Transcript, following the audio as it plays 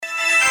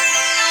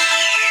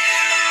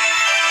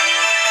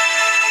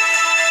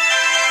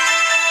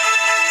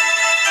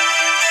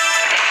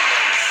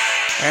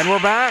And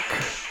we're back.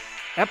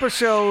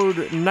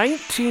 Episode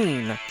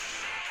 19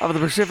 of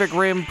the Pacific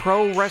Rim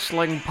Pro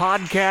Wrestling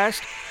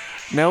Podcast.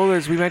 No,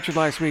 as we mentioned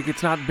last week,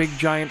 it's not big,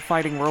 giant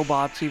fighting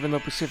robots, even though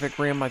Pacific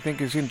Rim, I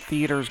think, is in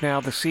theaters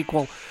now, the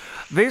sequel.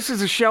 This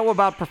is a show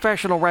about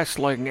professional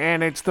wrestling,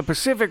 and it's the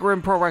Pacific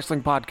Rim Pro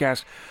Wrestling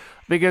Podcast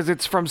because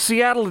it's from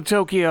Seattle to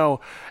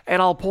Tokyo,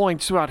 and all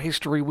points throughout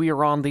history, we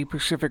are on the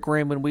Pacific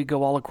Rim, and we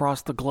go all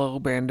across the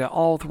globe and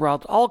all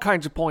throughout all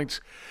kinds of points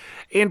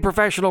in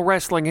professional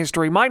wrestling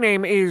history. My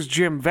name is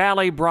Jim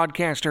Valley,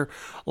 broadcaster,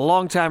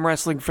 longtime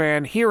wrestling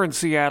fan here in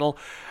Seattle,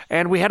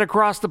 and we head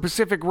across the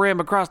Pacific Rim,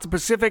 across the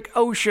Pacific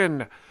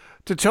Ocean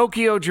to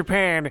Tokyo,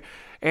 Japan,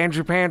 and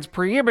Japan's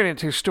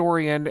preeminent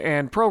historian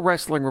and pro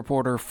wrestling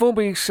reporter,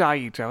 Fumi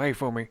Saito. Hey,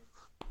 Fumi.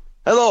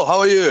 Hello, how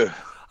are you?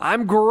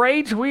 I'm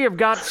great. We have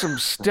got some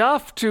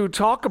stuff to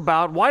talk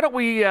about. Why don't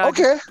we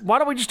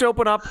just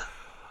open up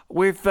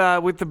with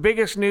the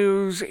biggest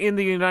news in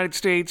the United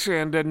States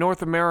and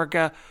North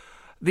America?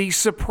 The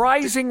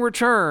surprising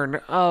return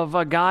of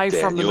a guy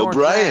from the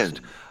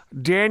Northwest,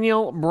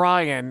 Daniel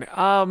Bryan.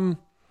 I'm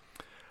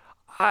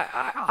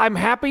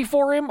happy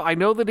for him. I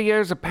know that he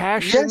has a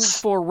passion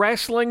for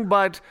wrestling,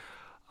 but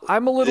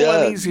I'm a little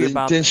uneasy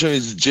about the intention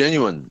is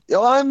genuine.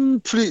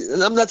 I'm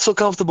not so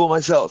comfortable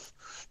myself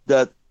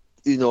that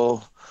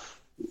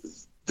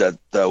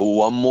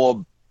one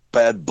more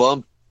bad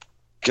bump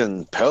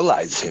can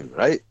paralyze him,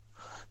 right?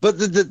 But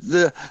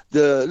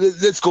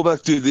let's go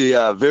back to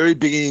the very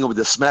beginning of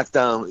the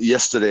SmackDown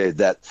yesterday.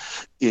 That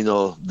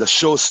the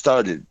show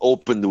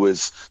opened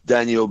with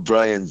Daniel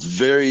Bryan's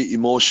very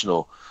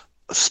emotional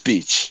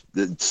speech.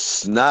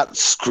 It's not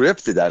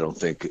scripted, I don't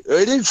think.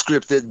 It is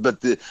scripted,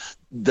 but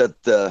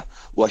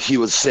what he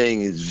was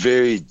saying is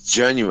very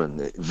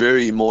genuine,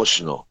 very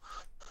emotional,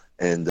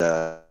 and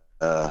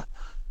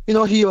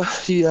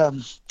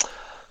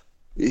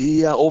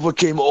he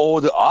overcame all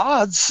the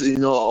odds,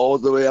 all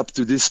the way up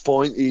to this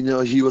point.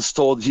 He was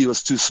told he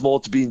was too small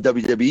to be in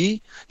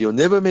WWE. He'll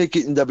never make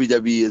it in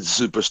WWE as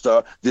a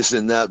superstar, this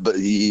and that, but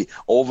he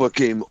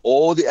overcame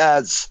all the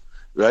odds,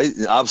 right?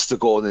 An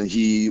obstacle, and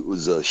he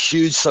was a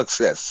huge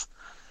success.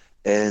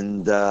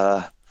 And,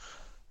 wow,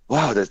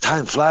 the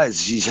time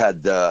flies. He's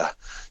had a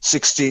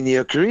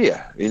 16-year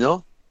career, He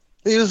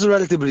was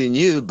relatively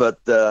new, but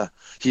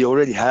he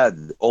already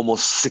had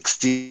almost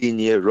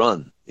 16-year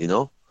run,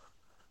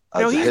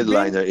 as a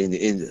headliner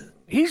in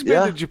He's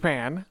been to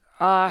Japan.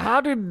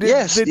 How did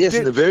yes,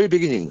 in the very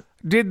beginning.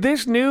 Did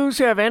this news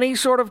have any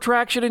sort of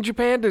traction in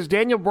Japan? Does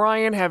Daniel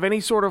Bryan have any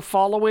sort of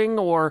following,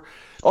 or?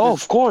 Oh,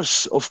 of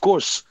course.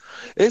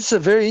 It's a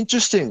very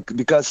interesting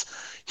because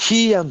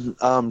he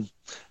the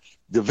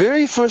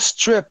very first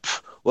trip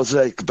was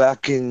like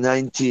back in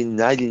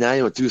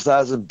 1999 or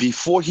 2000,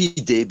 before he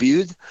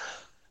debuted,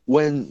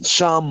 when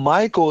Shawn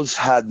Michaels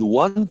had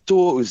one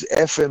tour with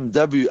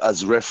FMW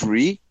as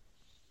referee.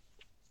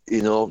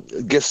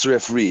 Guest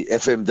referee,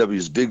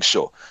 FMW's big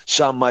show.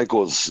 Shawn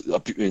Michaels,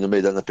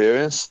 made an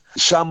appearance.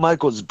 Shawn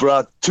Michaels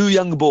brought two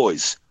young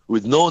boys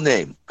with no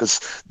name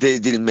because they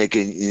didn't make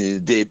any,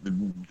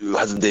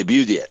 hasn't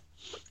debuted yet.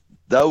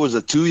 That was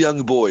a two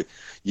young boy,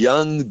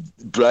 young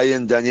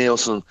Bryan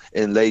Danielson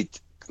and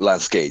late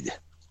Lance Cade.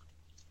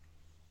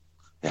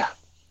 Yeah.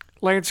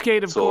 Lance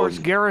Cade, of course,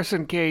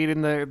 Garrison Cade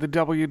in the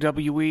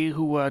WWE,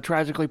 who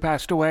tragically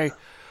passed away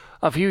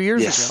a few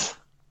years ago.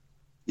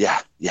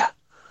 Yeah.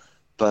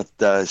 But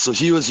so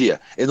he was here.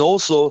 And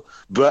also,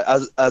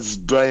 as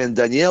Bryan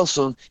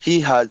Danielson, he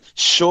had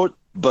short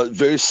but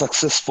very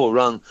successful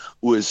run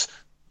with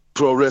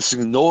Pro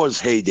Wrestling Noah's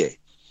heyday.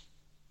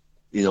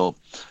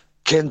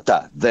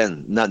 Kenta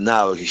then, not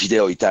now,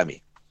 Hideo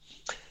Itami.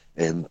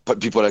 And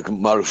people like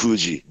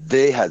Marufuji,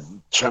 they had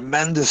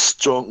tremendous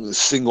strong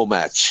single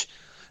match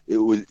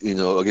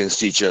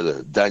against each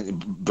other.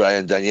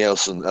 Bryan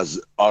Danielson as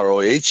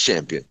ROH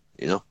champion,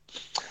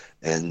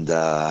 And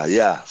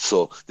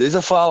so there's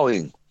a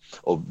following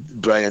of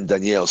Bryan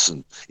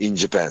Danielson in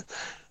Japan.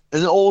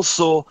 And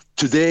also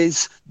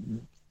Japan's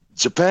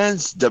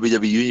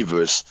WWE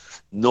universe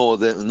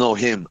know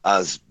him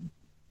as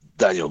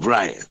Daniel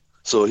Bryan.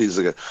 So he's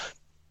like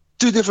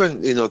two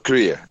different,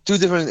 career, two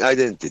different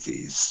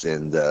identities,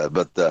 and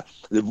but they're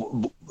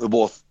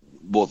both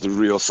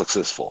real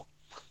successful.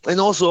 And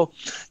also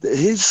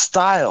his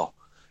style,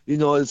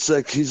 it's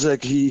like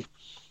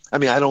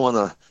I don't want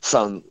to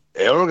sound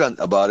arrogant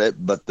about it,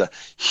 but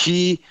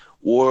he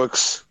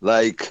works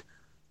like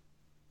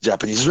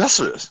Japanese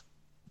wrestlers.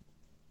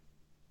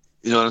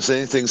 You know what I'm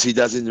saying? Things he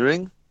does in the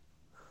ring.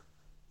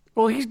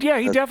 Well, he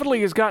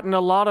definitely has gotten a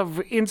lot of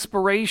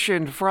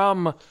inspiration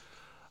from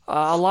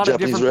a lot of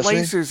Japanese different wrestling?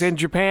 places, and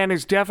Japan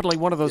is definitely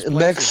one of those places.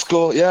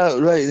 Mexico, yeah,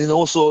 right, and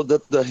also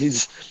that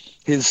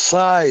his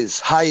size,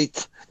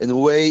 height, and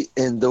weight,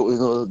 and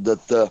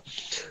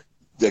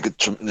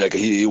like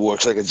he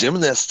works like a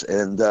gymnast,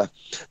 and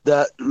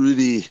that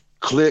really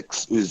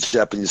clicks with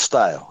Japanese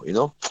style,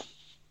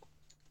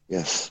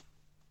 Yes,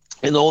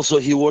 and also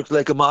he worked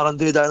like a modern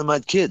day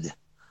Dynamite Kid,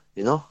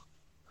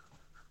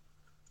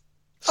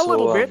 A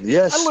little bit.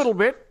 Yes. A little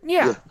bit.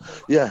 Yeah.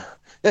 Yeah.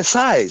 A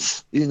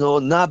size,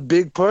 not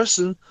big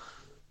person,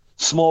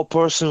 small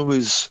person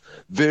with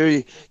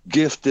very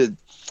gifted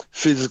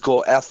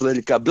physical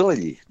athletic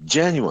ability,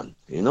 genuine,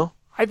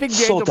 I think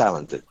so Daniel,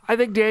 talented. I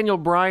think Daniel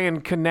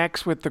Bryan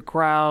connects with the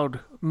crowd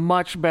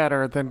much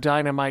better than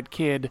Dynamite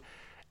Kid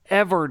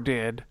ever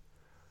did.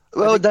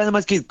 Well,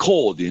 Dynamite Kid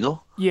cold,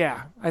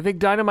 Yeah, I think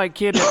Dynamite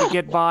Kid had to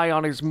get by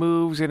on his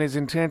moves and his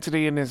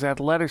intensity and his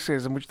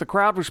athleticism, which the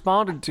crowd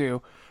responded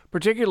to,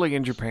 particularly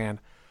in Japan.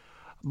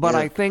 But Yeah.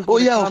 I think Oh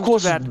when it yeah, of comes to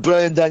course, that,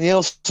 Brian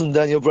Danielson,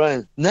 Daniel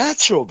Bryan,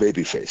 natural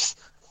babyface,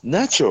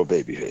 natural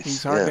babyface.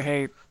 he's hard to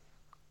hate.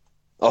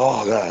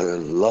 Oh God, I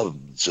love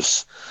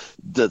just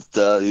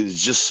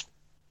that.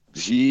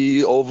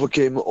 He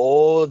overcame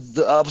all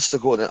the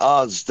obstacles and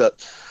odds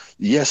that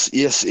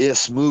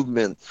yes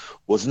movement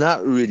was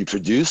not really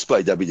produced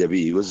by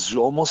WWE. It was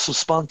almost so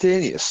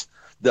spontaneous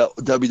that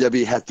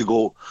WWE had to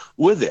go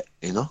with it.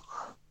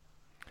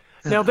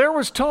 Now, there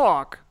was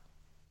talk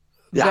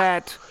Yeah.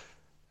 that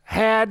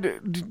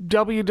had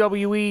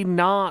WWE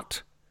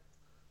not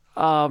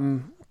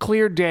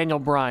cleared Daniel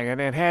Bryan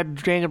and had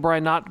Daniel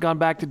Bryan not gone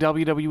back to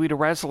WWE to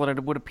wrestle, and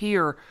it would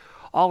appear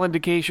all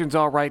indications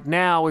are right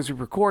now as we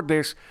record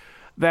this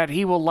that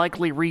he will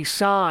likely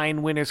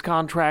re-sign when his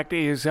contract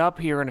is up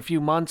here in a few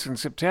months in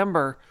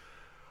September.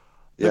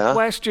 The Yeah.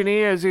 question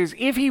is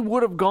if he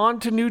would have gone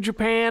to New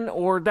Japan,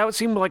 or that would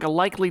seem like a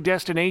likely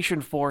destination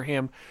for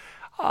him,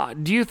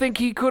 do you think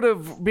he could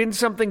have been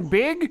something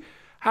big?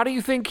 How do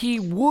you think he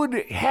would,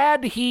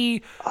 had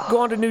he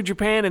gone to New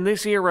Japan in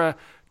this era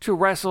to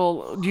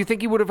wrestle, do you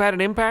think he would have had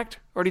an impact?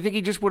 Or do you think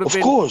he just would have Of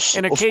been course,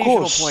 an of occasional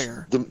course.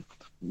 player? The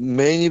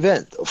main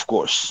event, of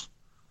course.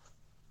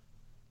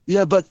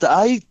 Yeah, but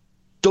I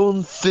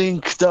don't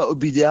think that would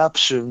be the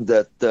option,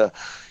 that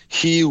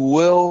he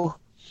will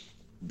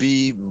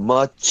be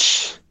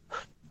much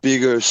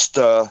bigger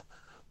star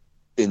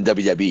in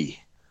WWE.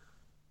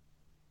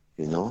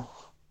 Well,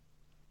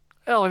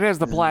 it has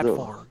the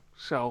platform,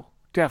 so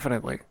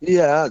definitely.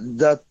 Yeah,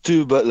 that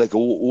too, but like a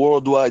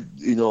worldwide,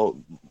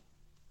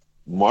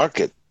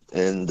 market.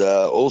 And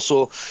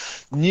also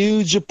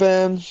New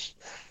Japan,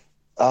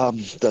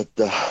 that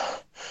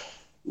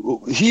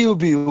he will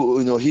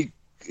be,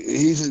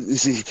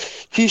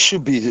 he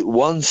should be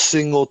one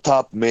single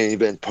top main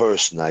event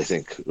person, I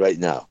think, right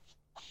now.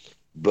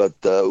 But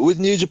with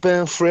New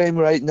Japan frame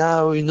right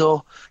now, he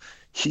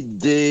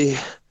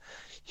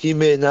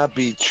may not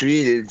be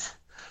treated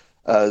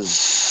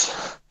as,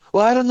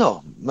 well, I don't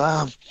know.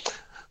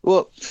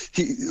 Well,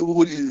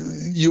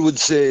 you would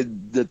say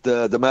that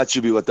the match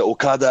would be what, the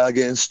Okada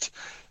against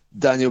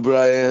Daniel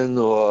Bryan,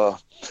 or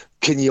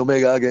Kenny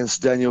Omega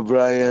against Daniel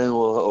Bryan,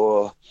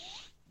 or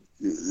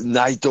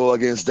Naito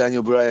against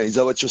Daniel Bryan. Is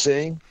that what you're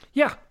saying?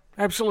 Yeah,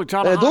 absolutely.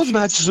 Tanahashi, Those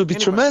matches would be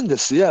anybody.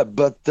 tremendous, yeah,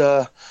 but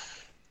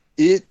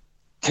it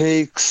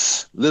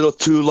takes a little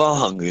too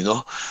long,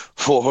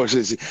 for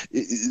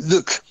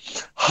look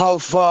how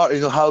far,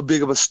 how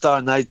big of a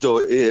star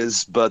Naito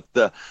is, but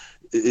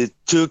it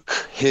took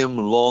him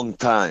a long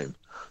time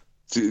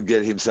to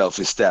get himself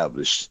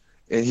established,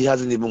 and he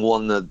hasn't even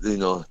won the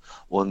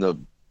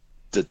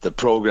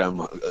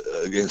program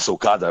against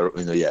Okada,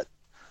 yet.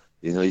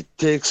 It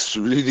takes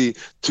really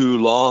too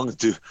long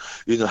to,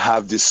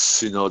 have this,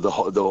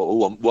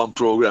 the one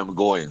program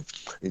going.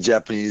 In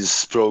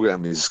Japanese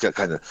program is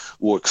kind of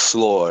works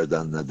slower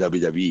than the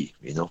WWE,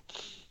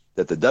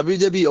 that the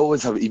WWE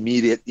always have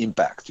immediate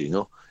impact,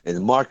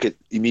 and market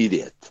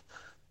immediate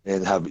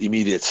and have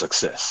immediate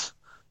success.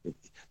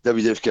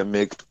 WWE can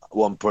make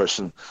one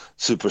person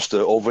superstar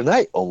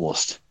overnight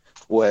almost,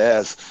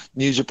 whereas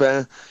New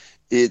Japan,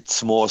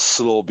 it's more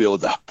slow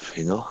build up,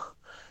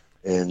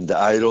 And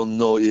I don't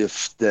know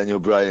if Daniel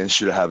Bryan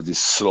should have this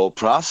slow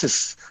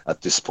process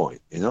at this point,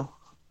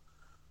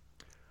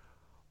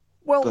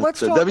 Well, But let's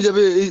talk.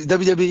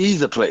 WWE is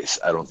the place.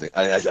 I don't think.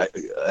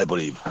 I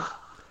believe.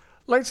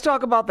 Let's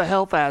talk about the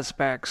health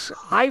aspects.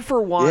 I,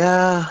 for one,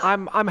 Yeah.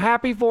 I'm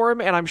happy for him,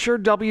 and I'm sure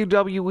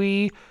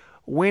WWE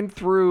went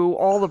through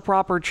all the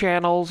proper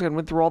channels and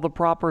went through all the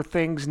proper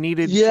things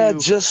needed. Yeah, to,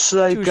 just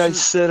like to I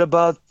said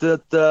about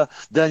that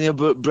Daniel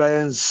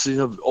Bryan's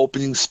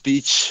opening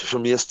speech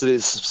from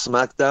yesterday's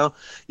SmackDown.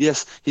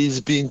 Yes, he's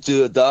been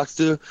to a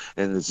doctor,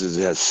 and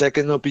he has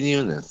second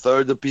opinion and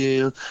third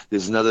opinion.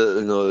 There's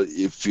another,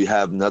 if you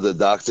have another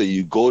doctor,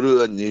 you go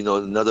to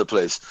another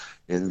place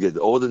and get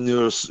all the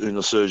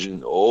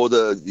neurosurgeon, all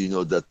the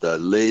the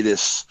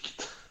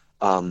latest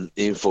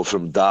info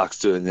from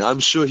doctor, and I'm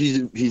sure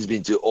he's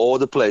been to all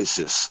the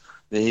places,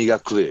 and he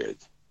got cleared.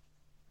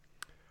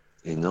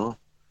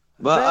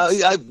 But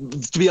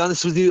to be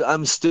honest with you,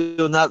 I'm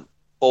still not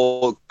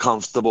all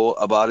comfortable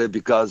about it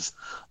because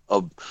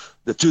of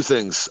the two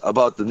things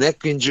about the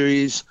neck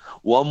injuries.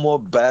 One more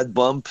bad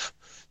bump,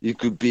 you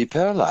could be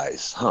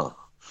paralyzed,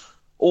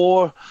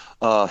 or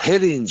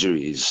head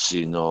injuries,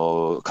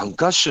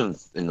 concussion,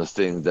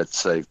 thing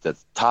that's like the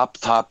top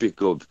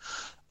topic of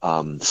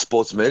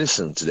sports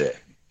medicine today,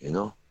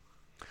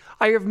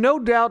 I have no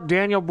doubt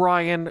Daniel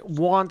Bryan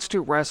wants to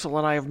wrestle,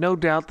 and I have no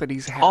doubt that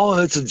he's happy. Oh,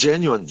 it's a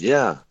genuine,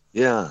 yeah.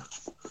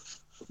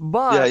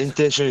 But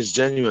intention is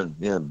genuine.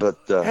 Yeah, but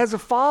as a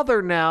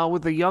father now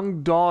with a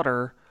young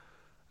daughter,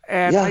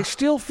 and I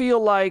still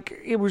feel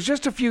like it was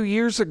just a few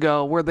years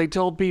ago where they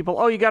told people,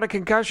 "Oh, you got a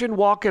concussion,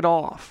 walk it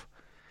off."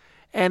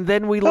 And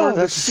then we learned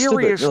the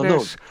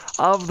seriousness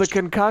of the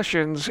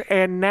concussions.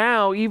 And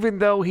now, even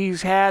though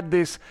he's had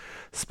this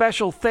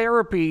special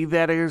therapy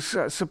that is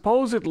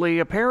supposedly,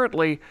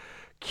 apparently,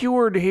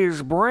 cured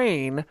his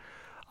brain,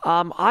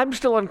 I'm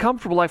still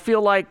uncomfortable. I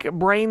feel like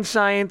brain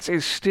science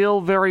is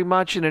still very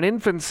much in an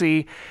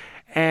infancy,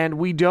 and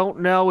we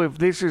don't know if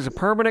this is a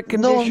permanent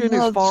condition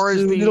as far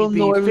as the don't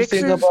know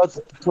everything fixes,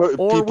 about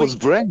people's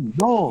brain.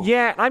 No.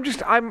 Yeah,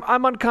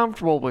 I'm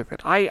uncomfortable with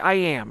it. I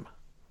am.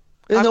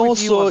 And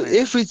also,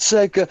 if it's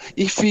like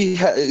if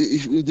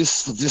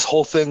this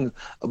whole thing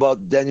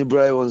about Daniel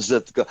Bryan was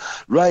that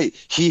right,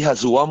 he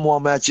has one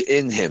more match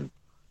in him,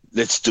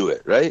 let's do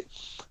it, right?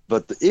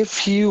 But if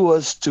he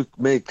was to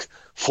make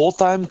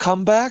full-time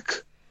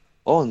comeback,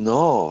 oh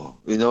no,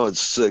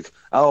 it's like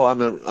I'm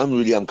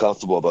really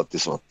uncomfortable about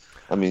this one.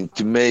 I mean,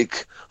 to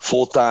make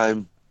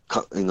full-time,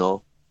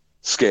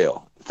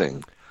 scale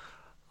thing.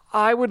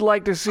 I would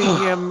like to see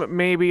him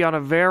maybe on a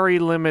very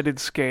limited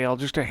scale,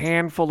 just a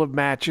handful of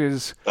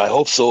matches. I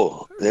hope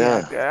so.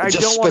 Yeah, I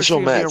just don't special want to see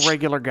him match. be a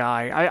regular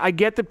guy. I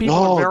get that people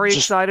are very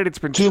excited. It's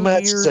been 2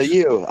 matches a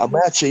year, a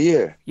match a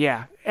year.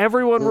 Yeah,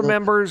 everyone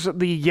remembers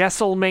the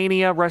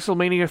Yeselmania,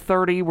 WrestleMania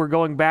 30. We're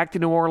going back to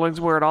New Orleans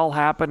where it all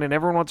happened, and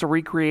everyone wants a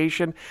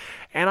recreation.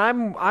 And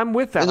I'm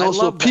with that. And I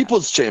also love that.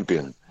 People's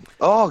Champion.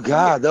 Oh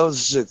God, that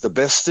was the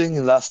best thing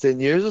in the last 10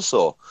 years or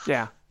so.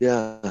 Yeah.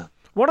 Yeah.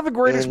 One of the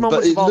greatest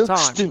moments of all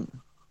time.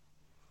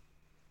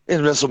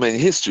 In WrestleMania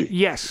history.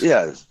 Yes.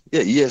 Yeah.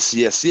 Yes.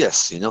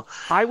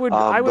 I would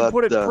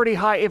put it pretty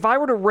high. If I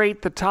were to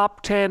rate the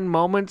top 10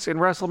 moments in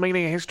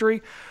WrestleMania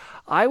history,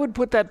 I would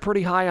put that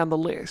pretty high on the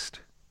list.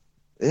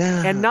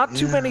 Yeah. And not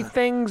too many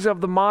things of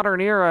the modern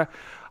era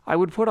I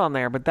would put on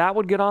there, but that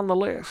would get on the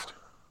list.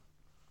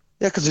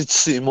 Yeah, because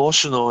it's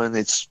emotional and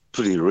it's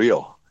pretty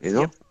real,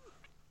 Yep.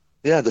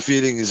 Yeah, the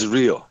feeling is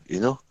real,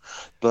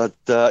 But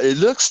it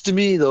looks to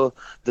me, though,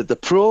 that the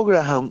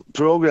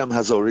program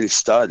has already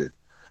started.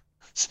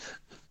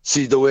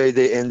 See the way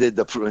they ended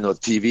the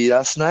TV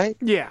last night?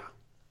 Yeah.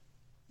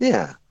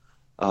 Yeah.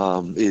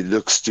 It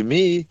looks to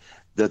me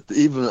that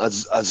even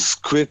as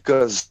quick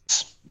as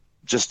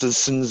just as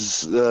soon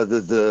as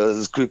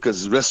as quick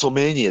as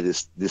WrestleMania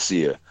this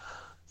year,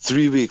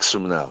 3 weeks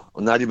from now,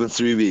 or not even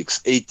 3 weeks,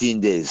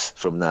 18 days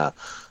from now,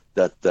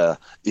 that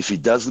if he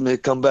doesn't make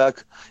a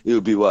comeback, it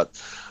will be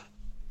what?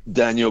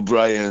 Daniel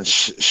Bryan,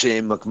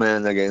 Shane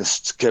McMahon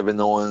against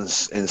Kevin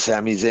Owens and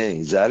Sami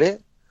Zayn. Is that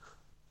it?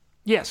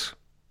 Yes.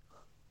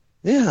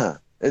 Yeah.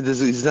 And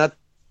is that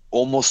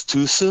almost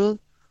too soon?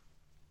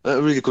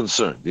 I'm really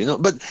concerned,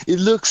 But it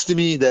looks to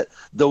me that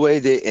the way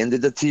they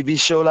ended the TV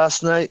show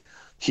last night,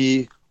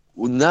 he,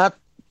 not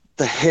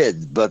the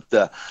head, but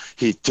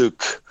he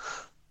took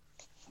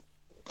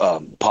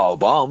power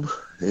bomb,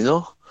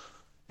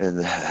 and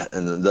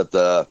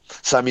that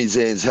Sami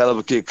Zayn's hell of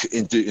a kick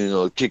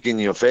into, kick in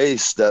your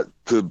face that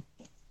could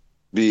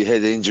be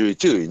head injury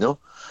too,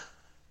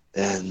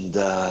 and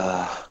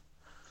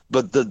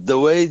but the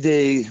way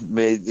they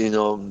made,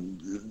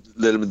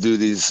 let him do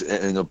these,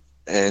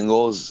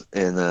 angles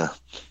and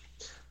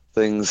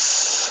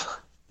things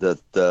that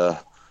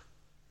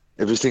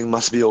everything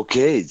must be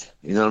okayed.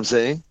 You know what I'm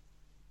saying?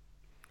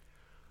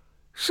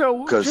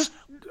 So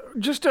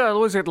just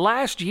was it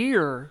last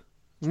year?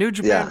 New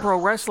Japan Pro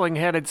Wrestling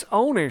had its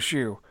own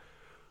issue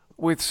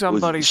with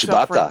somebody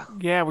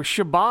suffering. Yeah, with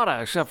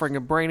Shibata suffering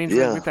a brain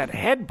injury with that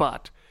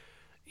headbutt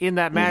in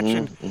that match,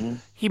 and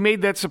he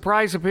made that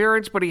surprise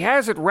appearance, but he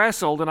hasn't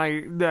wrestled, and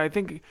I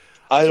think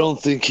I don't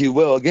think he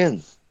will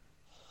again.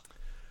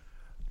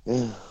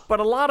 Yeah.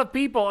 But a lot of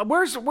people,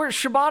 where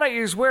Shibata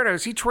is? Where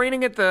is he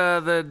training at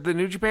the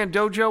New Japan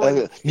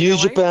dojo? New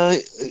Japan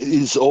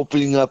is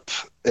opening up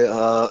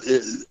LA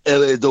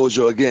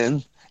dojo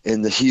again,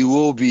 and he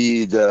will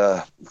be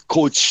the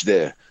coach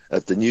there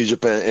at the New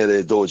Japan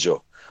LA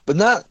dojo. But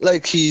not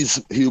like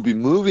he'll be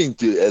moving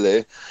to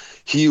LA.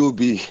 He will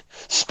be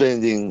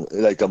spending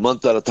like a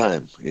month at a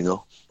time,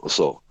 or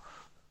so.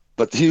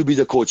 But he'll be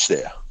the coach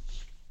there.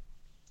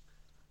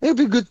 It'll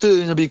be good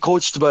to be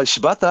coached by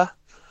Shibata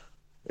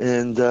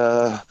and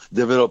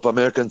develop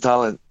American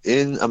talent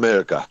in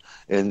America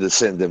and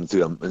send them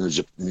to a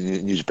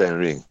New Japan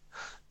ring.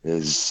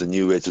 Is a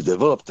new way to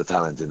develop the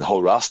talent and the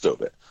whole roster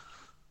of it.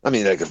 I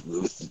mean, like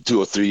 2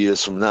 or 3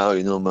 years from now,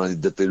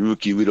 that the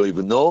rookie we don't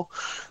even know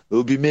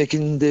will be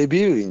making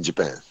debut in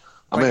Japan.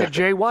 Like a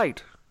Jay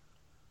White.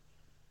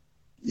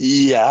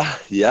 Yeah.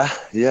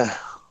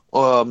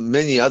 Or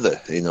many other,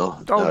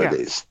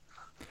 nowadays.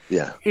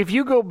 Yeah. If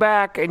you go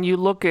back and you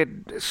look at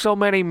so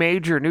many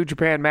major New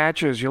Japan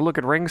matches, you'll look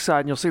at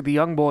ringside and you'll see the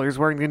young boys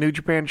wearing the New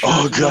Japan shirts.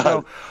 Oh, God.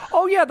 Go,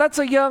 oh, yeah, that's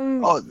a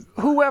young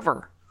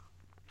whoever.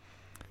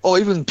 Oh,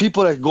 even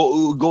people that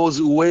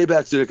goes way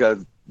back to like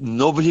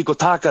Nobuhiko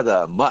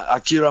Takada,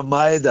 Akira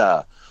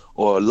Maeda,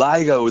 or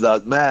Liger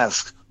without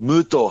mask,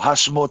 Muto,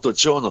 Hashimoto,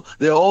 Chono.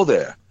 They're all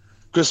there.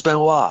 Chris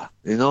Benoit,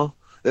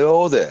 They're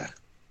all there.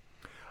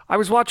 I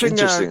was watching.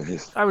 Interesting.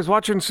 I was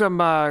watching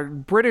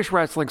some British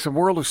wrestling, some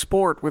World of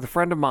Sport, with a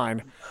friend of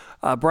mine,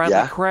 Bradley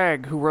Yeah.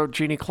 Craig, who wrote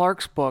Jeannie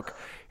Clark's book,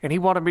 and he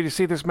wanted me to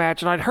see this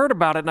match, and I'd heard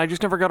about it, and I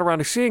just never got around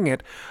to seeing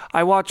it.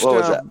 I watched What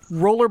was that?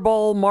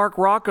 Rollerball Mark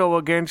Rocco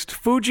against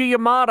Fuji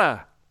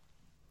Yamada.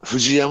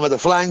 Fujiyama,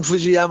 Flying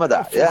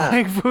Fujiyama. Yeah.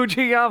 Like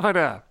Fuji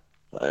Yamada.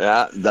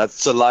 Yeah,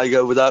 that's a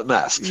Liger without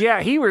masks.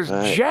 Yeah, he was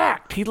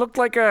jacked. He looked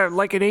like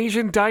an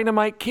Asian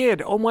Dynamite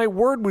kid. Oh my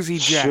word, was he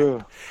jacked?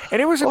 Sure.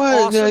 And it was an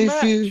Well, awesome yeah,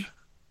 match.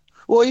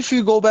 if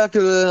you go back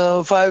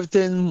 5,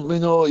 10,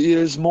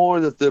 years more,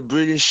 that the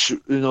British,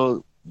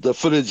 the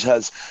footage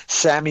has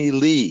Sammy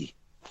Lee.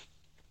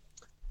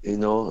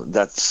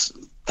 That's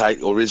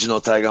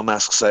original Tiger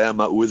Mask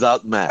Sayama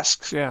without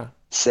masks. Yeah.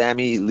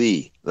 Sammy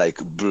Lee, like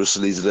Bruce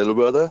Lee's little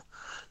brother,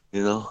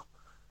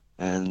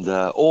 and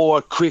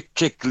or Quick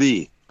Kick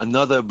Lee,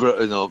 another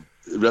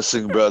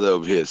wrestling brother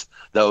of his.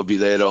 That would be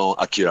later on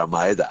Akira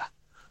Maeda.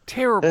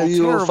 Terrible,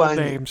 You will terrible find-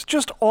 names.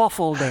 Just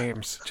awful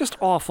names. Just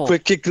awful.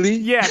 Quick Kick Lee.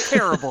 Yeah,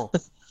 terrible.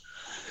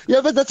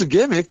 Yeah, but that's a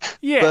gimmick.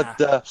 Yeah.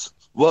 But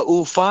what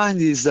we'll find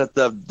is that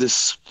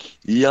this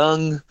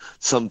young,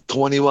 some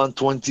 21,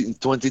 20,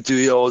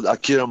 22-year-old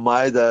Akira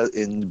Maeda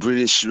in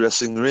British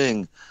wrestling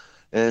ring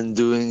and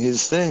doing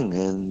his thing.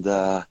 And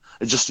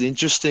it's just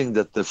interesting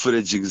that the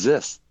footage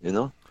exists, You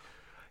know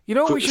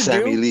what we should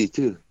Sammy do? Lee,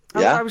 too.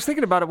 I Yeah? was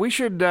thinking about it. We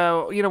should,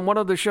 one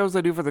of the shows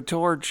I do for the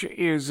Torch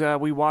is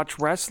we watch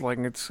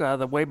wrestling. It's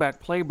the Wayback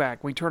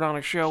Playback. We turn on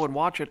a show and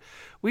watch it.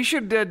 We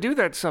should do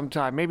that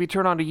sometime. Maybe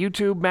turn on a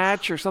YouTube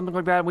match or something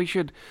like that.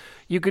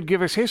 You could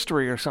give us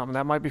history or something.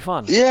 That might be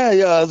fun. Yeah.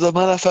 As a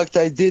matter of fact,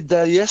 I did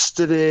that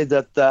yesterday.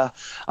 That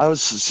I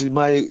was see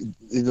my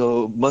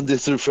Monday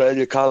through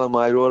Friday column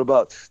I wrote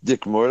about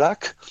Dick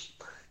Murdoch,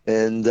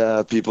 and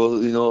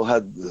people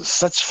had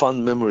such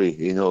fun memory.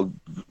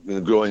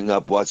 Growing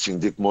up watching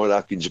Dick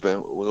Murdoch in Japan,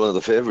 one of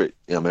the favorite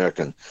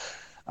American.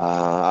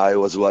 I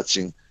was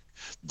watching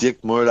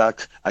Dick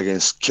Murdoch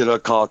against Killer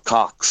Carl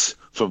Cox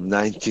from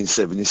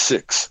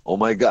 1976. Oh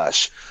my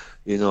gosh.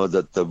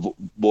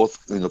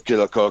 Both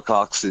Killer Carl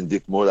Cox and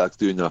Dick Murdoch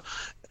doing a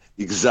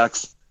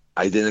exact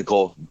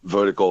identical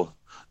vertical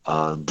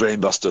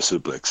brainbuster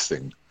suplex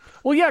thing.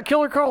 Well, yeah,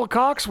 Killer Carl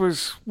Cox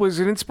was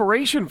an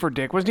inspiration for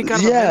Dick. Wasn't he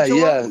kind of Yeah, a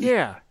mentor?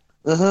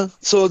 yeah.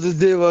 So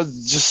they were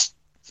just,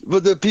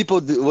 but the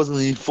people wasn't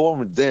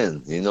informed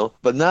then,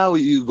 But now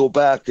you go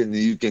back and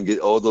you can get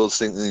all those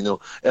things,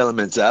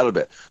 elements out of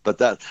it. But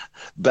that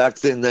back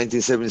then,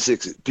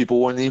 1976, people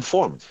weren't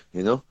informed,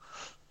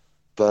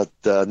 But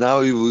now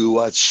we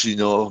watch,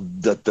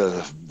 that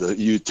the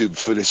YouTube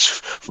footage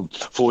from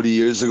 40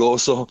 years ago or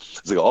so.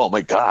 It's like, oh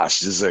my gosh,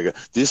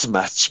 this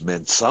match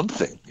meant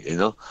something,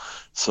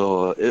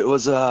 So it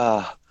was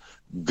a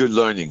good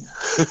learning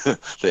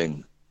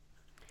thing.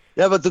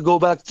 Yeah, but to go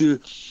back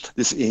to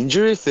this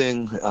injury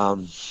thing,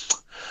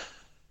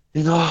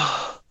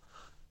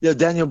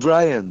 Daniel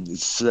Bryan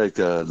is like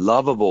a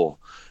lovable,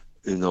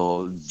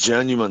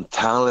 genuine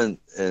talent,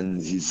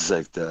 and he's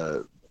like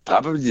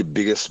probably the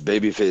biggest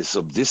babyface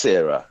of this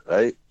era,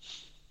 right?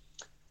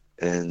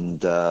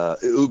 And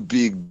it would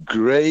be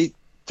great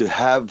to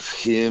have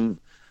him,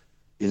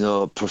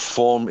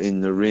 perform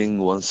in the ring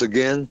once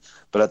again.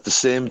 But at the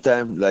same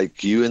time,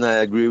 like you and I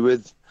agree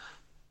with,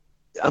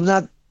 I'm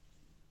not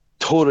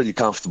totally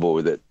comfortable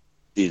with it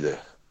either.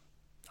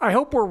 I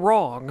hope we're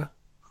wrong.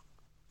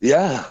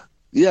 Yeah,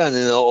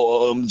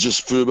 and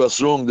just prove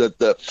us wrong that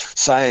the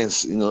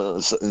science, and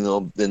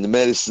the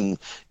medicine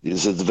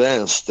is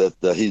advanced,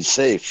 that he's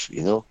safe,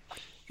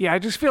 Yeah, I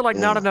just feel like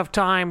not enough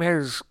time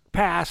has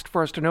passed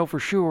for us to know for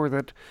sure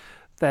that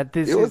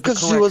this is the correct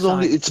Because he was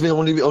sign. it's been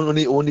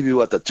only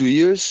what 2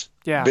 years?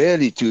 Yeah.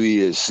 Barely 2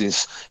 years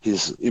since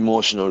his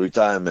emotional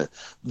retirement.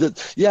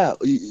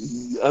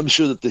 I'm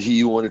sure that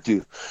he wanted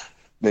to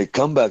make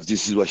comeback.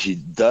 This is what he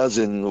does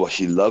and what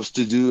he loves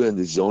to do, and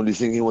it's the only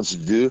thing he wants to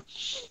do.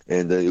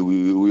 And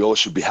we all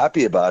should be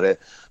happy about it.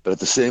 But at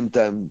the same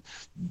time,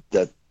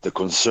 that the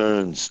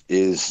concerns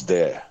is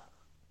there,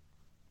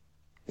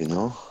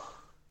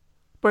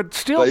 But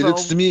still, But it though,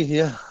 looks to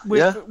me,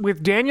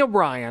 with Daniel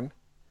Bryan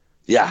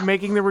yeah.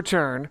 making the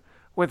return,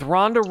 with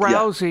Ronda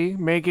Rousey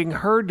making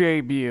her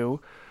debut,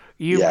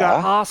 you've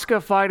got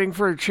Asuka fighting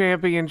for a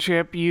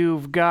championship,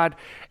 you've got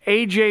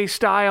AJ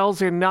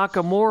Styles and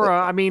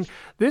Nakamura. I mean,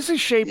 this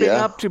is shaping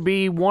up to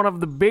be one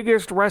of the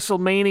biggest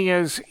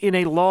WrestleManias in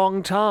a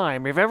long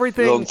time. If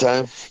everything, Long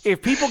time.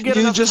 if people get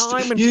enough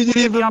time and you people didn't get the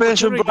even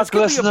mention opportunity, Brock this could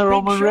be a Lesnar, big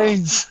Roman show.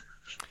 Reigns.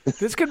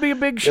 This could be a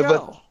big Yeah, show.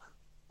 but-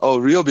 Oh,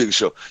 real big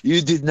show.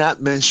 You did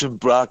not mention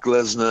Brock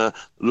Lesnar,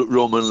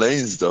 Roman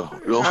Reigns, though.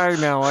 I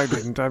know, I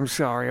didn't. I'm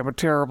sorry. I'm a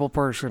terrible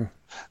person.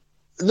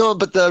 No,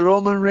 but the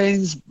Roman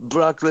Reigns,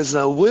 Brock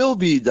Lesnar will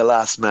be the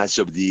last match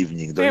of the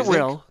evening, don't you It think?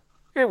 will.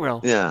 It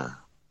will. Yeah.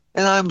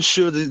 And I'm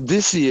sure that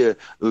this year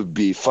will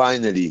be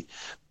finally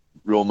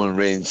Roman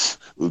Reigns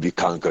will be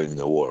conquering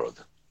the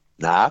world.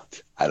 Not?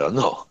 I don't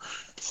know.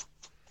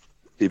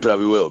 He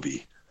probably will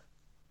be.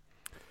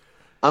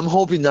 I'm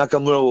hoping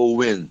Nakamura will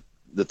win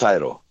the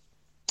title.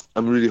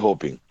 I'm really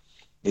hoping.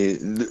 Eh,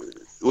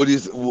 what do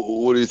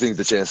you think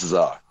the chances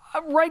are?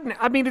 Right now,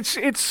 I mean,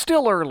 it's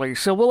still early,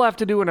 so we'll have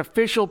to do an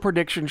official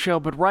prediction show.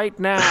 But right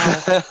now,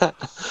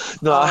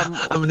 No,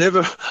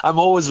 I'm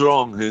always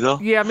wrong, you know?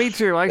 yeah, me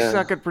too. I Yeah.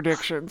 suck at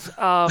predictions.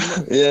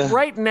 Yeah.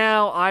 Right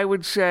now, I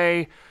would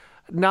say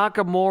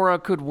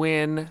Nakamura could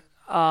win.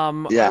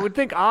 I Yeah. would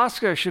think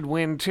Asuka should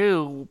win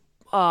too.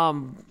 I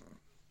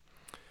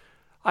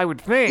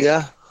would think.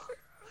 Yeah.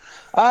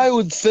 I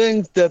would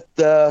think that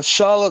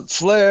Charlotte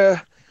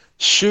Flair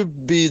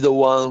should be the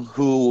one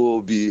who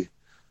will be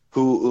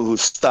who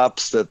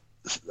stops that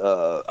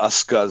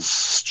Asuka's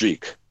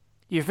streak.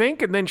 You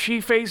think? And then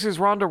she faces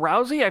Ronda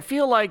Rousey? I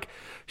feel like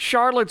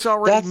Charlotte's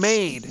already That's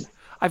made.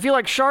 I feel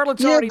like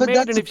Charlotte's Yeah, already but made,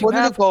 and that's if you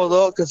have, political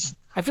though, because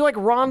I feel like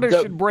Ronda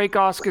the should break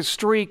Asuka's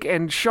streak,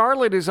 and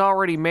Charlotte is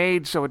already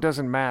made, so it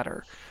doesn't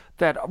matter.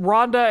 That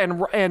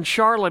Ronda and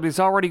Charlotte is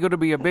already going to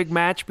be a big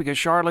match because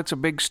Charlotte's a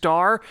big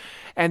star,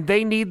 and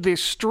they need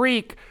this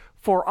streak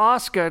for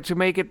Asuka to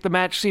make it the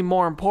match seem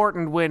more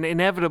important when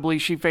inevitably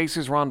she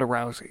faces Ronda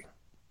Rousey.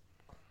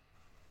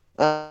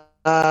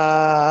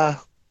 nah.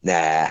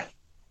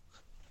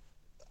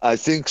 I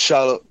think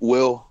Charlotte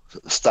will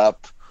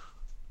stop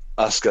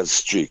Asuka's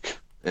streak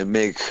and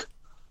make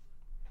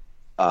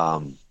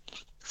Charlotte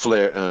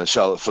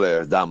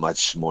Flair that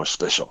much more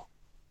special.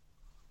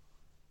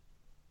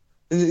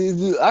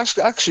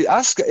 Actually,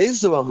 Asuka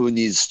is the one who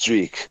needs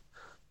streak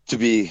to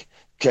be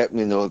kept,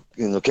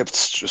 kept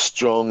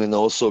strong and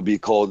also be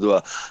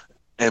called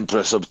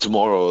Empress of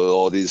Tomorrow.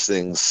 All these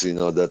things,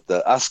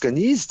 that Asuka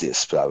needs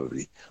this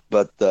probably.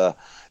 But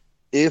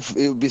if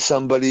it would be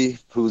somebody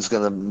who's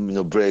gonna,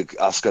 break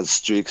Asuka's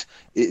streaks,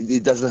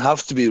 it doesn't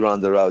have to be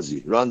Ronda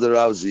Rousey. Ronda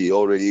Rousey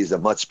already is a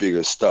much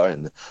bigger star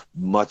and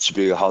much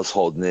bigger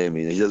household name.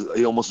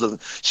 She almost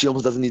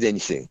doesn't need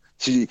anything.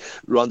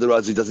 Ronda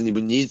Rousey doesn't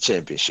even need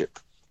championship.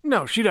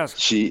 No, she doesn't.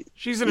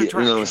 She's an attraction.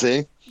 You know what I'm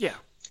saying? Yeah.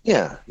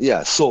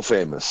 Yeah. So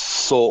famous,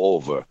 so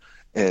over,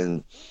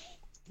 and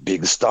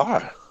big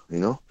star.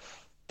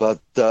 But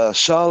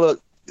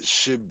Charlotte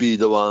should be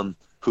the one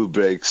who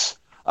breaks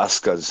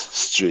Asuka's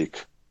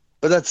streak.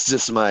 But that's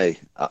just my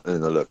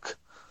look.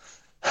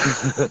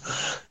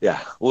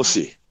 Yeah, we'll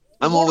see.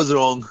 I'm always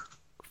wrong.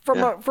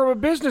 From a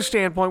business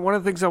standpoint, one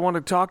of the things I want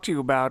to talk to you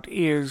about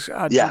is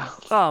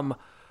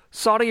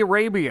Saudi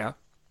Arabia.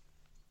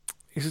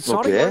 Is it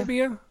Saudi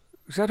Arabia?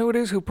 Is that who it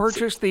is? Who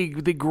purchased the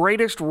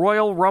greatest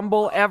Royal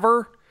Rumble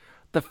ever?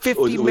 The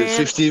 50 with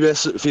man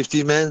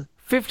 50 men?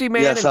 50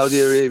 man Yeah, Saudi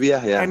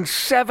Arabia, yeah. And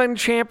 7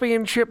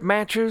 championship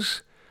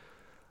matches.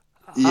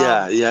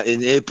 Yeah,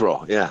 in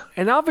April, yeah.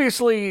 And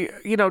obviously,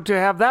 to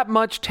have that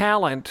much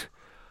talent,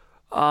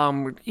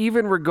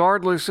 even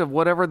regardless of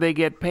whatever they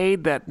get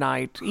paid that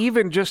night,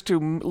 even just to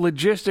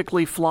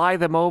logistically fly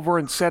them over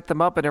and set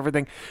them up and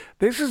everything,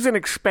 this is an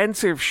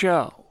expensive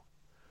show.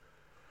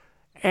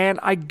 And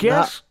I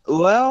guess...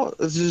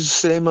 It's the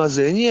same as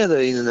any other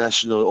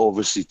international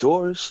overseas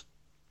tours.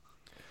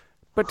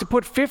 But to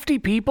put 50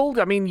 people,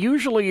 I mean,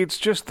 usually it's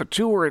just the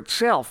tour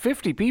itself.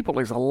 50 people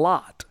is a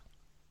lot.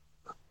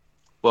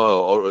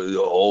 Well, you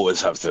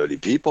always have 30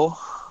 people.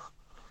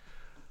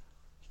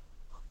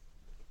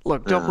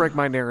 Look, don't break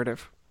my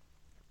narrative.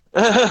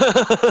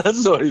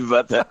 Sorry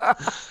about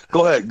that.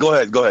 Go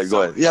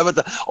ahead. Yeah,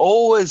 but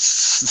always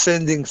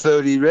sending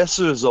 30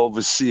 wrestlers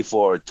overseas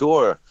for a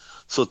tour.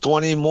 So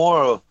 20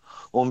 more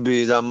won't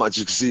be that much.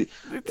 You see,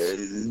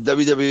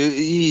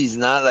 WWE is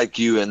not like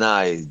you and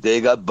I.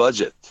 They got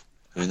budget,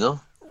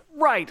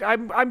 Right.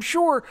 I'm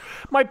sure.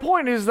 My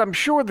point is, I'm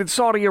sure that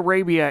Saudi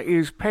Arabia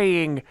is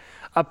paying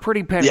a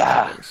pretty penny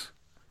for this.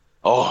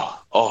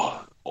 Oh,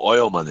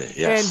 oil money.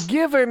 Yes.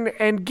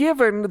 And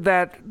given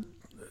that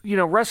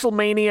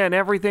WrestleMania and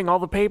everything, all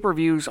the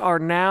pay-per-views are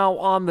now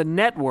on the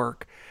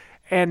network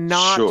and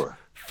not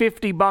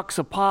 $50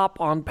 a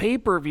pop on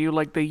pay-per-view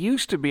like they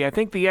used to be. I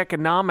think the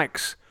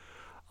economics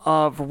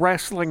of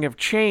wrestling have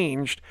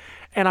changed,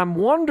 and I'm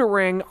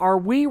wondering, are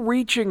we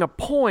reaching a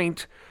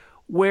point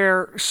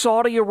where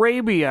Saudi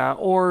Arabia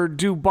or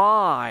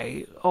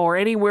Dubai or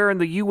anywhere in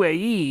the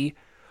UAE,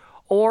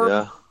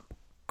 or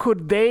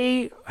could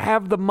they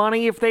have the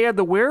money if they had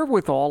the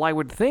wherewithal? I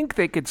would think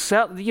they could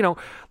sell,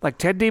 like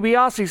Ted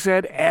DiBiase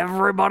said,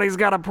 everybody's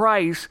got a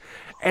price,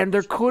 and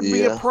there could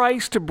be a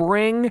price to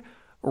bring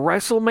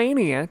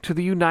WrestleMania to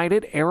the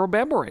United Arab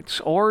Emirates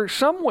or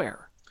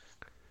somewhere.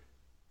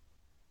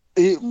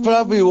 It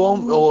probably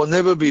won't or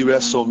never be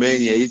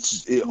WrestleMania.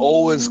 It's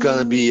always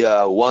gonna be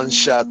a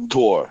one-shot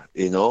tour,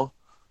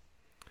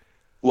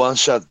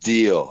 one-shot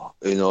deal.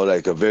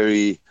 Like a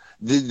very.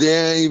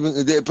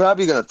 They're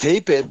probably gonna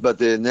tape it, but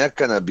they're not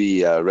gonna be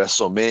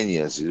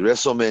WrestleManias.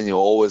 WrestleMania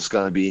always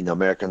gonna be in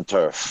American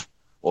turf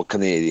or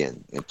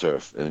Canadian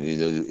turf,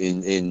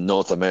 in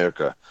North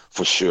America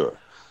for sure.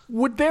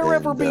 Would there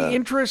ever be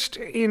interest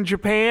in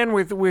Japan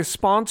with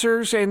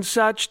sponsors and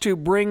such to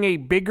bring a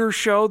bigger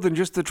show than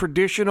just the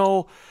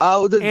traditional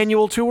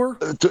annual tour?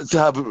 To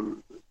have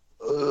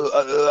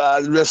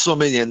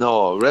WrestleMania,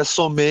 no.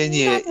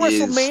 WrestleMania Not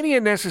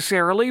WrestleMania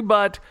necessarily,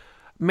 but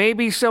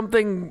maybe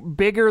something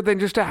bigger than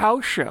just a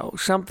house show,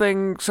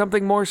 something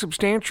more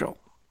substantial.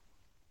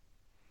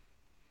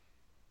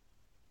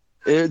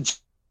 It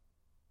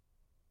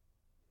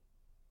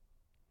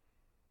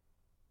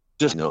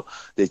just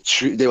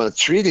they want to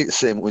treat it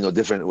same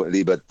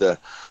differently, but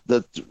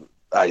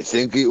I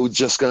think it was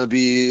just gonna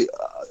be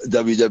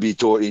WWE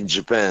tour in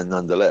Japan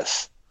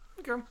nonetheless.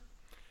 Okay.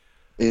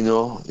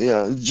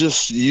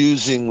 Just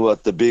using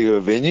the bigger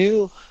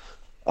venue,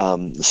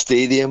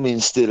 stadium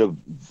instead of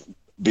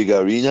big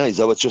arena. Is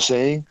that what you're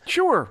saying?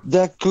 Sure.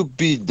 That could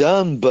be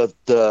done, but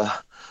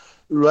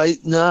right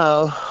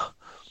now,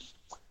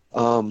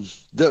 to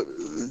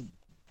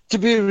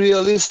be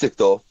realistic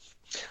though,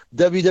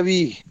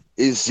 WWE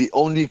is the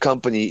only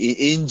company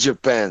in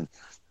Japan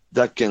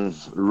that can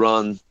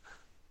run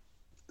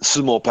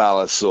Sumo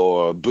Palace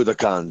or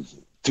Budokan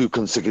 2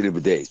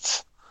 consecutive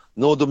dates.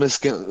 No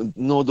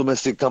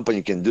domestic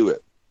company can do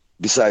it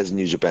besides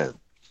New Japan.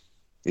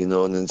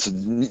 And so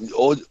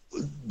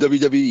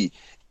WWE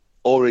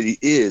already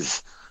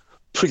is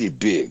pretty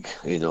big,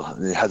 and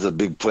it has a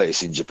big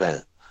place in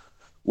Japan.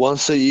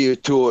 Once a year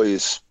tour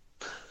is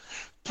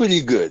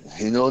pretty good,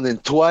 and then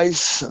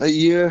twice a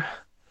year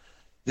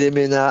they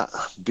may not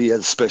be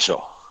as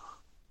special,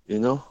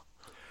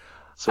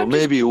 So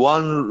maybe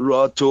one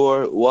Raw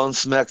tour, one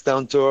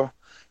SmackDown tour.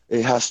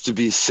 It has to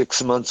be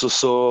 6 months or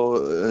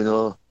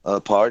so,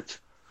 apart.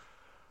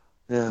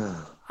 Yeah.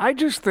 I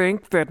just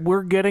think that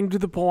we're getting to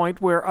the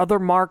point where other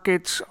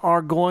markets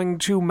are going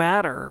to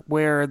matter,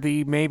 where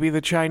maybe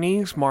the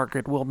Chinese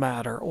market will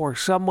matter, or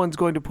someone's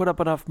going to put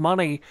up enough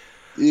money.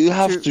 You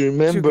have to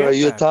remember,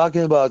 you're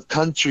talking about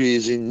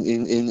countries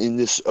in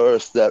this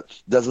earth that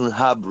doesn't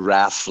have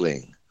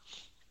wrestling.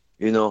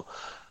 The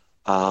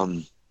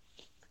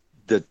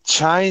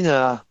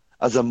China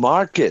as a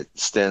market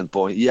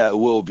standpoint, it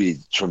will be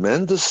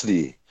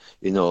tremendously,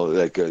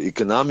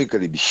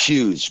 economically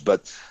huge,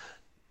 but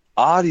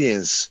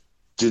audience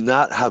do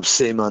not have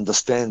same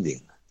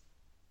understanding.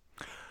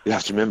 You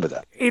have to remember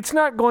that. It's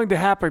not going to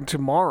happen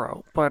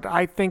tomorrow, but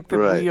I think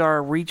that we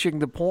are reaching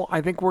the point.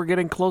 I think we're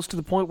getting close to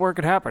the point where it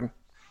could happen.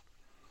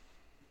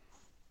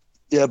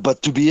 Yeah,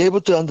 but to be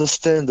able to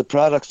understand the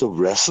product of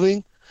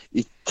wrestling,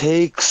 it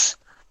takes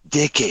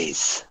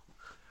decades,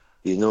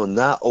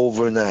 not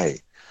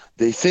overnight.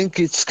 They think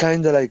it's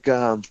kind of like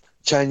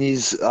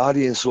Chinese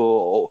audience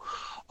or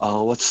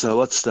what's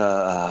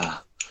the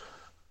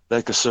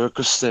like a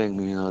circus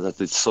thing, that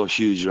it's so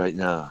huge right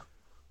now.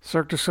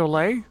 Cirque du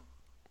Soleil?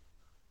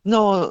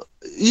 No,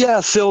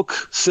 Silk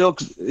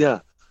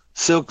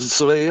du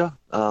Soleil.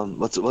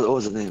 What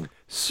was the name?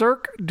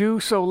 Cirque du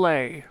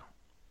Soleil.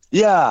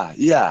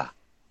 Yeah.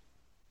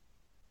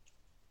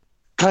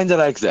 Kind of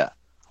like that.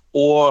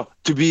 Or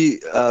to be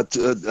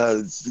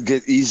to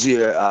get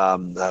easier,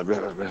 what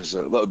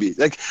would be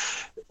like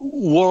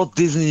Walt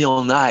Disney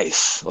on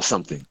Ice or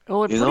something?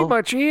 Well, it pretty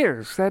much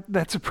is.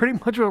 That's pretty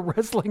much what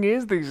wrestling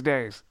is these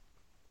days.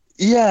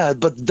 Yeah,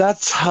 but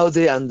that's how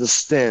they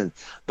understand.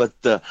 But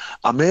the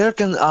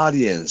American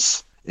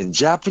audience and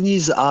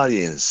Japanese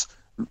audience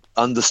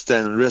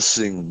understand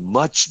wrestling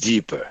much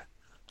deeper,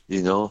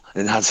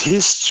 and has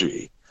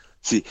history.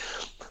 See,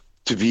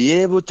 to be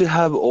able to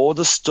have all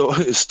the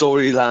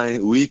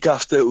storyline week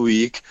after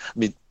week,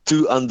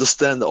 to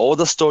understand all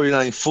the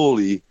storyline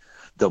fully,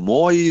 the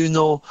more you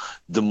know,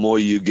 the more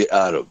you get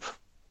out of.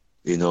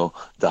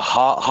 The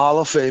Hall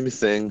of Fame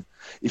thing.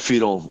 If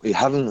you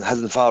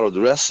hasn't followed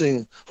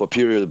wrestling for a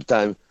period of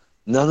time,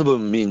 none of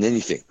them mean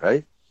anything,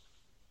 right?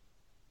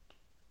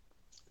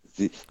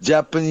 The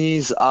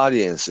Japanese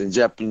audience and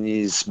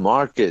Japanese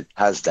market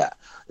has that.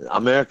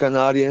 American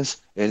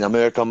audience and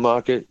American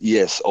market,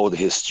 yes, all the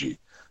history.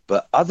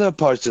 But other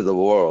parts of the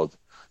world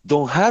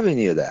don't have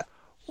any of that.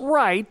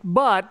 Right,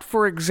 but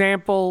for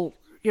example,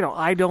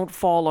 I don't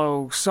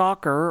follow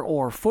soccer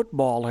or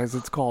football as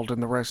it's called in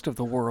the rest of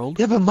the world.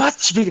 Yeah, but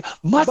much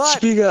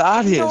bigger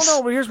audience.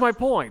 No, but here's my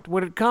point.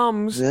 When it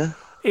comes,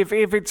 if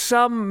it's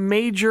some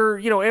major,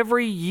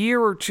 every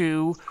year or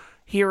two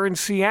here in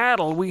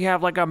Seattle, we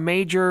have like a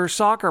major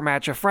soccer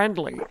match, a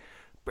friendly.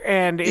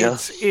 And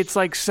it's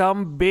like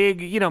some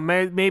big,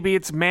 maybe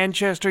it's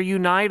Manchester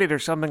United or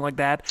something like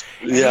that.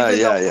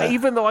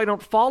 Even though I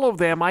don't follow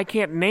them, I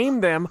can't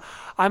name them.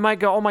 I might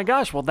go, oh my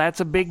gosh, well, that's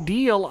a big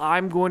deal.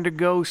 I'm going to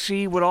go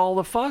see what all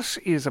the fuss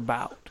is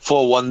about.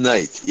 For one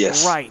night,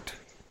 yes. Right.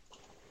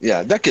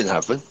 Yeah, that can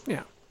happen.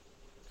 Yeah.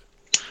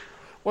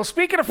 Well,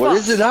 speaking of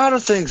fuss. It's a lot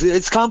of things.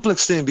 It's a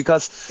complex thing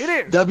because it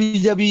is.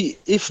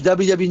 If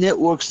WWE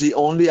Network's the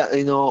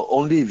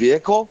only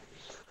vehicle,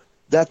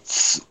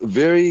 that's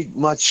very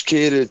much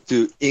catered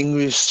to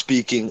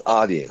English-speaking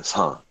audience,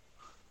 huh?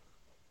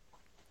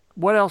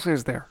 What else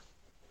is there?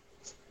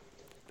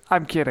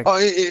 I'm kidding. Oh,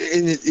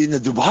 in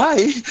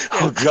Dubai? Yeah.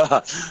 Oh,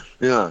 God.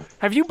 Yeah.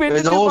 Have you been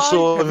to Dubai?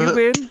 Also, have you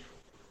been?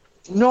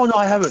 No,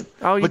 I haven't.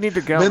 Oh, you need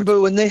to go. Remember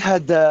when they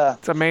had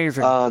it's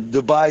amazing.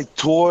 Dubai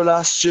tour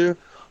last year?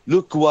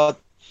 Look what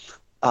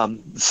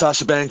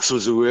Sasha Banks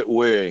was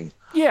wearing.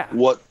 Yeah.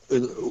 What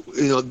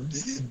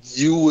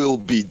you will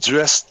be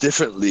dressed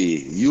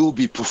differently. You will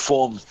be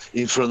performed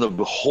in front of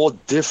a whole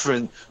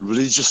different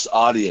religious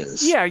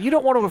audience. Yeah, you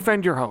don't want to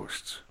offend your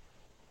hosts.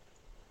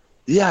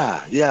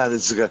 Yeah.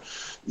 It's like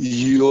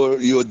your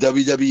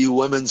WWE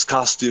women's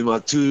costume are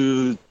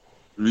too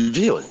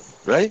revealing,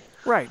 right?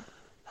 Right.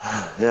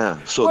 Yeah.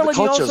 So Well, the and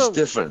you culture is also-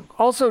 different.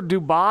 Also,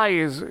 Dubai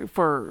is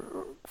for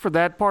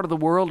that part of the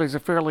world is a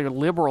fairly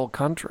liberal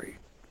country.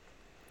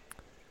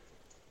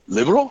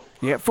 Liberal,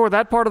 Yeah, for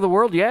that part of the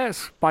world,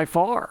 yes, by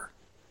far.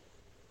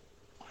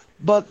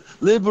 but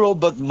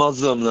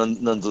Muslim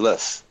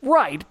nonetheless.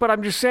 Right, but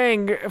I'm just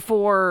saying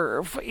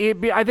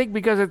I think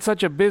because it's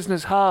such a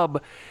business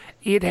hub,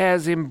 it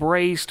has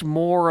embraced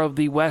more of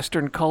the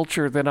Western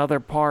culture than other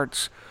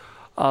parts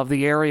of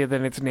the area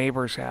than its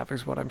neighbors have,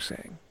 is what I'm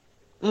saying.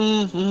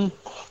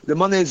 The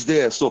money is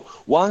there, so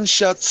one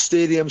shot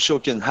stadium show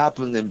can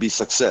happen and be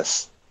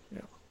success.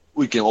 Yeah.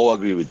 We can all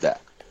agree with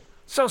that.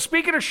 So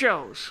speaking of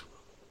shows,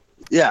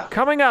 Yeah.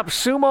 coming up,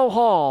 Sumo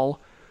Hall,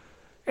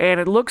 and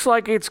it looks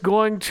like it's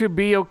going to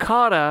be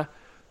Okada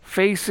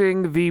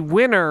facing the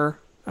winner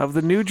of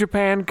the New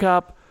Japan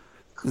Cup,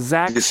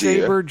 Zack This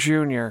year. Sabre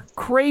Jr.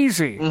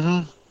 Crazy.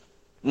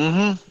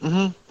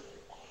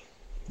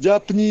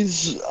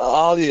 Japanese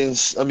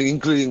audience, I mean,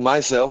 including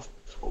myself,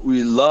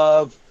 we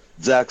love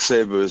Zack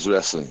Saber's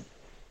wrestling.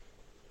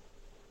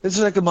 It's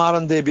like a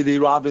modern day Billy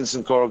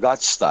Robinson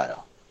Korogach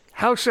style.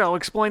 How so?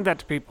 Explain that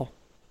to people.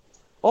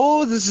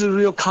 Oh, this is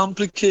real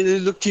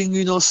complicated looking,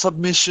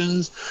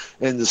 submissions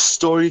and the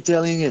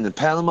storytelling and the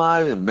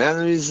pantomime and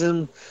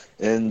mannerism.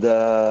 And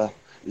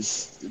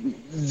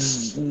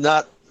it's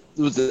not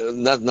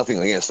nothing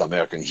against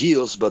American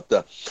heels,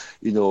 but,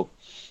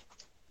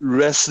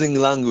 wrestling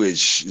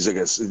language is, I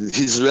guess,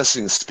 his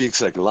wrestling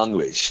speaks like a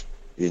language.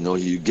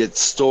 You get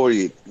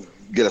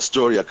a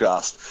story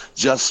across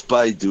just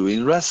by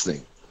doing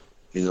wrestling.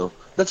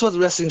 That's what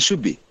wrestling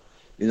should be.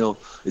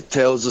 It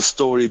tells a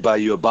story by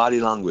your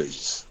body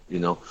language.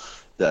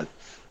 That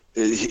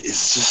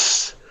it's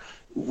just,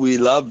 we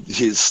love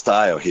his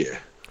style here.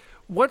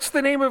 What's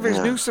the name of his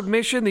new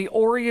submission? The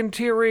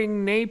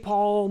Orienteering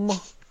Napalm.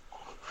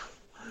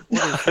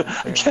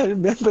 I can't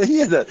remember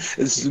either.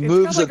 Its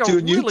moves got like are too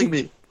a new really- to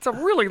me. It's a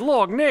really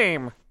long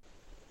name.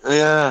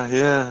 Yeah.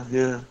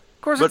 Of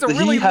course, But it's a he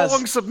really has-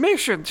 long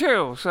submission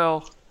too.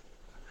 So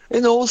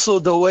And also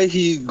the way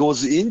he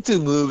goes into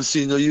moves,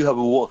 you have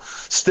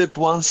step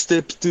 1,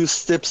 step 2,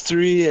 step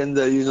 3, and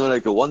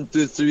like a 1,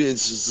 2, 3.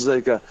 It's just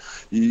like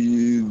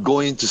you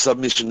go into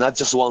submission, not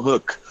just one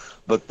hook,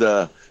 but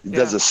it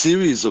does a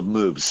series of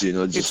moves.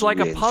 Just it's like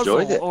really a puzzle,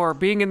 enjoyed it. or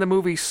being in the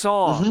movie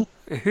Saw.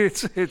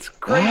 It's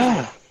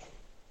crazy.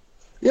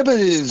 Yeah, but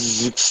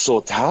he's so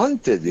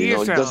talented. He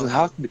is It doesn't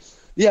have to be.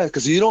 Yeah,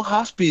 because you don't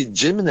have to be a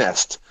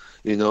gymnast.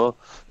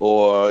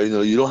 Or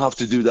you don't have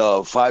to do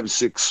the 5,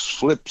 6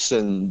 flips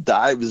and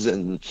dives,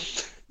 and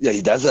yeah,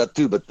 he does that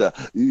too. But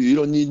you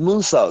don't need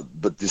moonsault.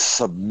 But the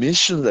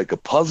submission, like a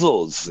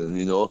puzzles, and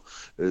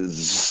is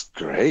just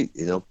great.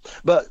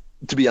 But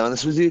to be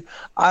honest with you,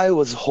 I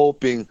was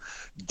hoping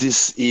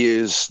this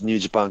year's New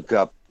Japan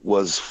Cup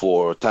was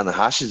for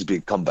Tanahashi's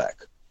big comeback.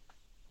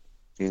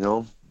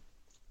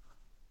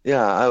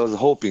 Yeah, I was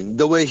hoping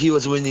the way he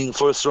was winning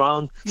first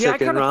round, Yeah,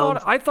 second round.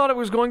 I thought it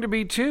was going to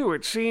be too.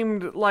 It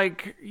seemed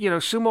like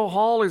Sumo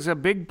Hall is a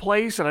big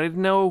place, and I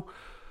didn't know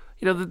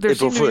that there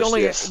April seemed to be 1st,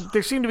 only yes.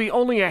 there seemed to be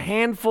only a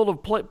handful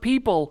of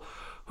people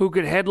who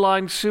could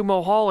headline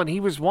Sumo Hall, and he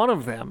was one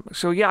of them.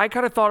 So yeah, I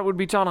kind of thought it would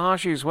be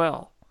Tanahashi as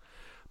well.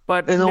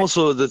 But And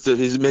also that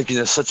he's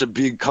making such a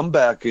big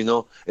comeback, and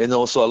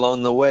also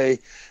along the way,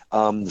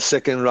 the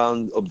second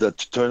round of the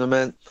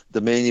tournament,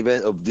 the main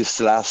event of this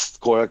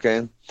last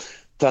Korakuen,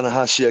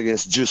 Tanahashi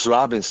against Juice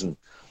Robinson.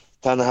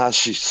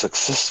 Tanahashi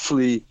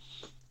successfully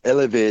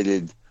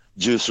elevated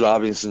Juice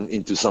Robinson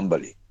into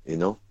somebody,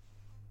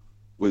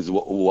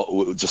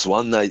 with just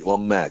one night,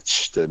 one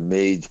match that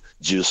made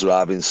Juice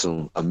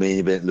Robinson a main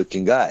event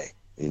looking guy,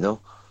 It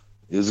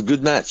was a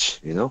good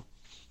match,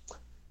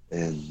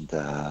 And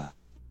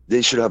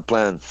they should have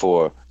planned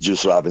for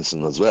Juice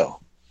Robinson as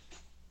well.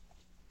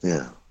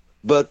 Yeah.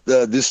 But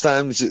this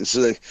time it's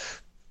like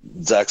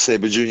Zack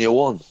Sabre Jr.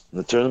 won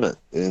the tournament.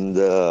 And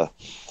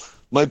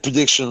my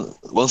prediction,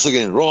 once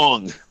again,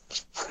 wrong.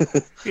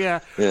 yeah.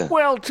 Yeah.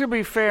 Well, to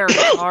be fair,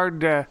 it's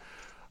hard.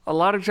 A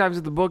lot of times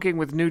at the booking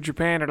with New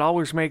Japan, it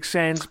always makes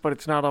sense, but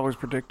it's not always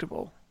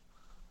predictable.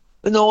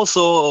 And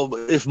also,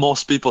 if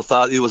most people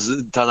thought it was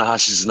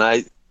Tanahashi's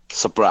night,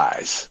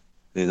 surprise,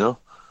 And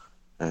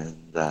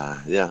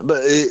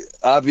but it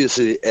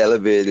obviously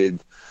elevated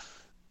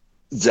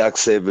Zack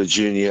Sabre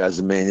Jr. as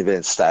the main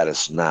event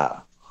status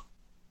now.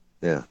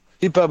 Yeah,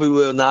 he probably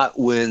will not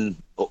win,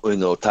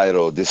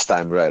 title this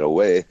time right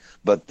away,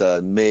 but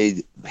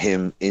made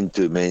him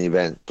into main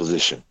event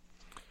position.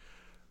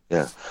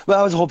 Yeah, but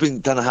I was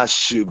hoping Tanahashi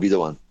should be the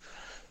one.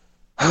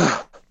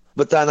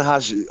 But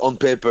Tanahashi, on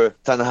paper,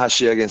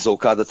 Tanahashi against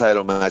Okada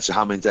title match,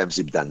 how many times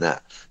have he done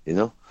that,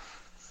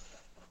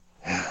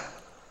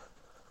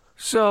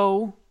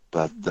 So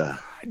But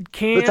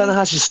can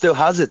Tanahashi still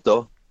has it,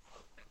 though.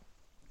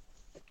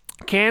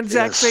 Can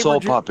Zack Sabre so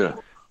popular.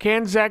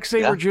 Can Zack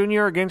Sabre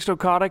Jr. against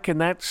Okada, can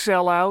that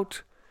sell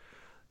out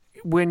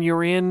when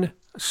you're in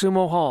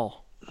Sumo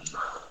Hall?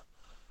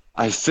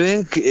 I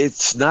think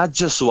it's not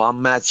just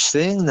one match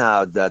thing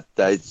now. That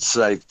it's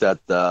like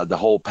that the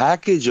whole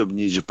package of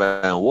New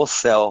Japan will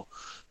sell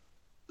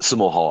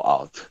Sumo Hall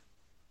out.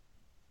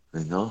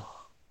 You know,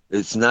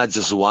 it's not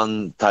just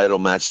one title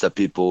match that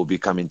people will be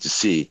coming to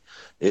see.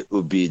 It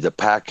would be the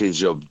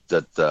package of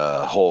that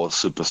whole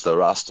superstar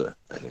roster.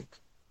 I think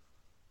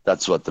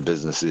that's what the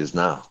business is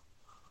now.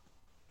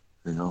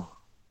 You know,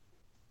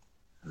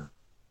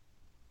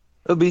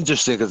 it'll be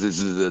interesting because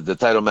it's the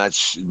title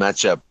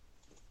matchup.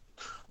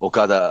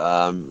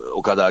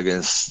 Okada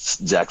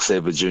against Zack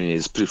Sabre Jr.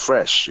 is pretty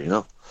fresh, you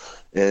know,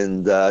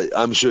 and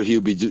I'm sure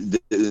he'll be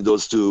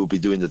those two will be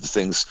doing the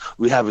things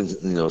we haven't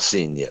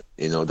seen yet,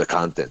 the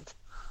content,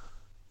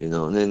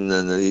 and then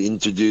they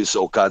introduce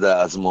Okada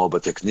as more of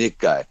a technique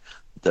guy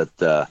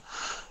that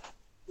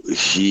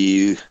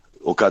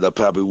Okada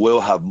probably will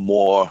have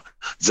more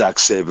Zack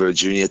Sabre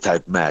Jr.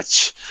 type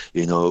match,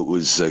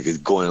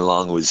 with going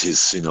along with his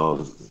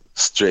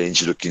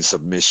strange looking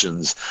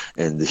submissions,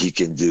 and he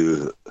can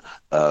do.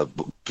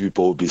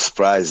 People will be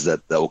surprised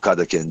that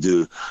Okada can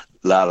do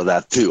a lot of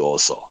that too.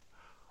 Also,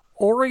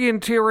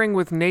 Orienteering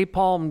with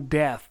Napalm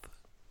Death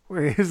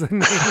is the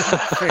name of the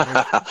finish.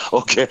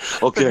 Okay.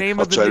 The name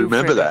I'll of the try to new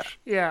remember finish. that.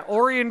 Yeah,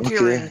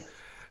 Orienteering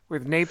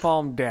with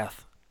Napalm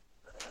Death.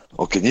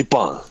 Okay,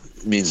 Nippon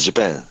means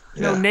Japan.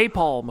 No, Yeah.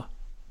 Napalm.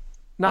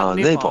 Not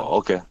Nippon. Napalm.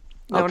 Okay.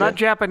 No, okay. not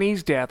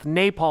Japanese death.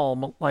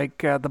 Napalm, like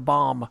the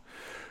bomb.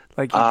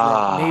 Like you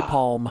drop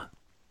napalm.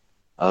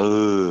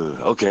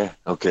 Oh,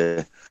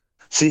 okay.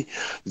 See,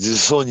 this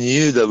is so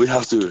new that we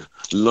have to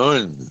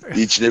learn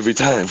each and every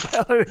time.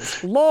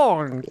 It's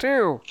long,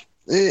 too.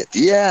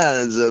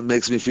 Yeah, it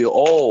makes me feel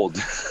old.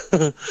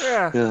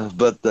 Yeah.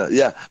 But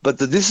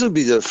this will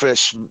be the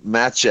fresh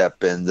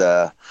matchup, and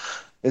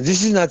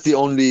this is not the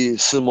only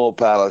Sumo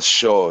Palace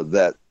show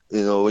that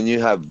when you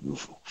have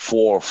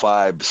 4 or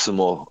 5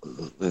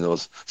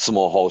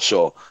 sumo hall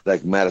show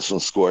like Madison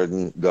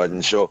Square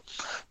Garden show.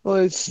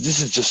 Well,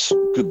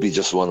 could be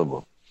just one of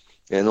them,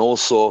 and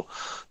also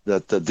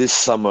that this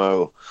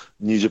summer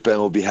New Japan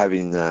will be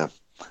having a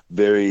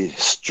very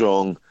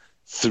strong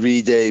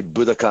 3-day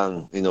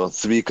Budokan,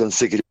 3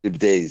 consecutive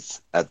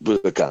days at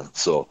Budokan.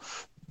 So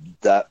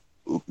that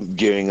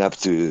gearing up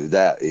to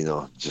that,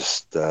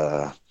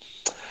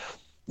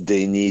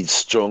 they need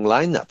strong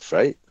lineup,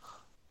 right?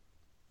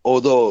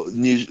 Although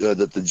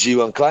that the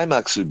G1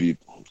 Climax would be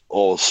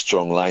all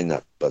strong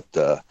lineup, but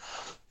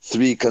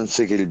 3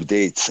 consecutive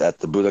dates at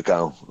the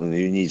Budokan,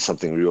 you need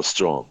something real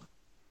strong.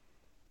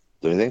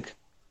 Don't you think?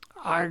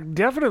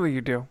 Definitely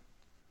you do.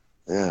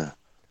 Yeah.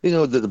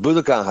 The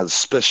Budokan has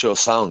special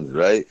sound,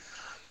 right?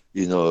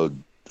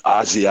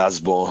 Ozzy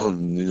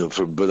Osbourne,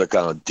 from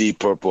Budokan, Deep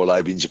Purple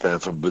live in Japan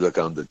from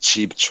Budokan, the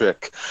Cheap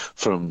Trick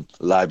from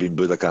live in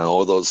Budokan,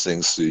 all those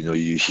things,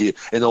 you hear.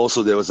 And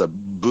also there was a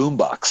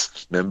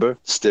boombox, remember?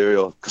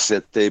 Stereo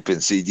cassette tape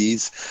and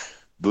CDs,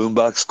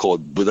 boombox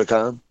called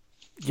Budokan.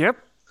 Yep.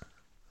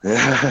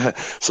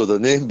 So the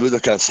name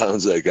Budokan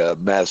sounds like a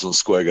Madison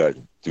Square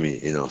Garden to me,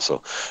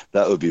 so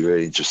that would be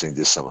very interesting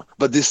this summer.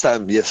 But this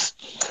time, yes,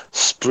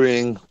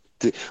 spring,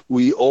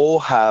 we all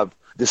have.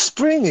 The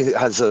spring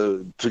has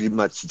a pretty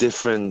much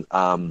different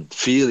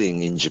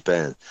feeling in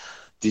Japan.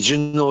 Did you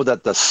know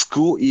that the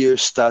school year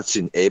starts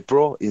in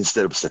April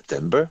instead of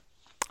September?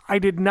 I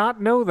did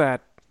not know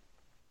that.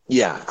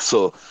 Yeah,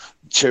 so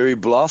cherry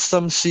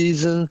blossom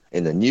season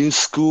and the new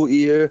school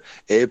year,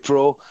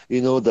 April,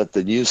 that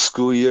the new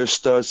school year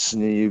starts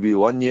and you'll be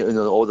 1 year,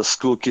 all the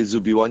school kids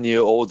will be 1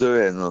 year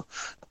older and,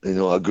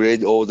 a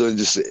grade older, and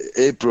just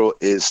April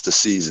is the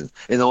season.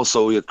 And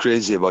also we're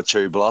crazy about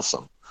cherry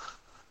blossom.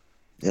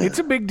 Yeah. It's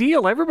a big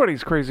deal.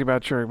 Everybody's crazy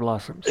about cherry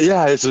blossoms.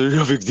 Yeah, it's a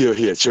real big deal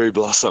here, cherry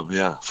blossom,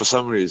 yeah, for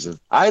some reason.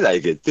 I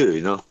like it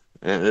too,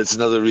 and it's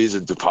another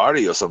reason to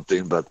party or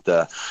something, but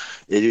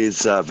it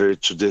is a very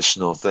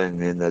traditional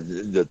thing, and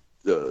the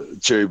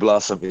cherry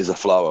blossom is a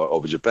flower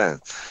of Japan.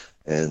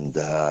 And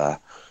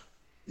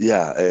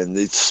and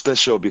it's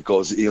special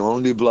because it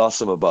only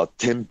blossom about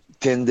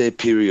 10-day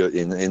period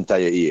in the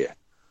entire year.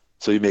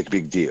 So you make a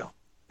big deal.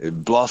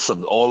 It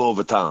blossomed all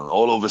over town,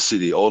 all over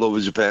city, all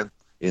over Japan.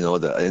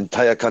 The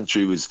entire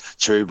country with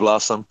cherry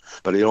blossom,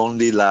 but it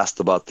only lasts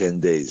about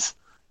 10 days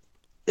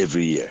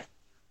every year.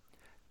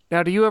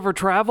 Now, do you ever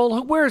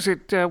travel? Where is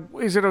it?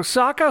 Is it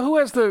Osaka?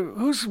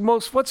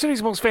 What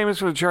city's most famous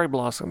for the cherry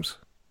blossoms?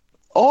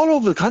 All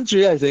over the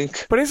country, I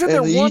think. But isn't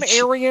there one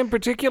area in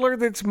particular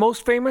that's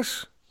most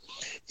famous?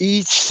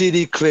 Each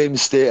city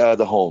claims they are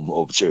the home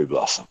of cherry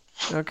blossom.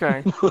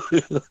 Okay. So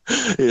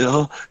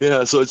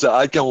it's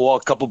I can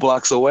walk a couple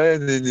blocks away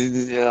and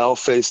then I'll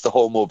face the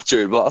home of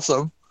cherry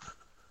blossom.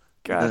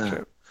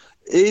 Gotcha.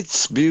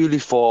 It's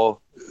beautiful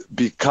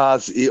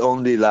because it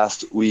only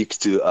lasts 1 week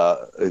to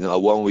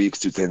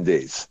 10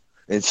 days.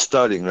 It's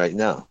starting right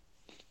now.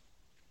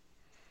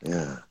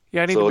 Yeah.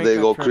 Yeah, I need to so make they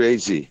that go trip.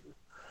 crazy.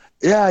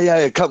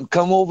 Yeah.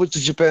 Come over to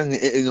Japan.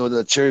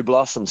 The cherry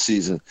blossom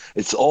season.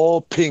 It's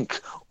all pink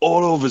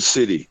all over the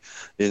city.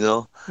 Okay,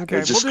 It's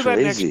we'll just do that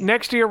crazy.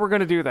 next year. We're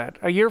going to do that.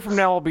 A year from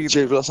now, I'll be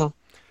Cherry there. blossom.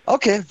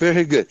 Okay,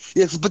 very good.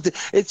 Yes, but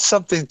it's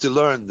something to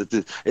learn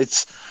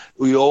that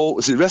we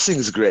all see wrestling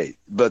is great,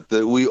 but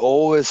we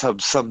always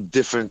have some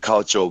different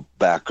cultural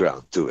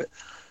background to it.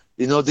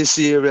 This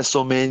year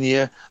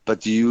WrestleMania,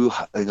 but you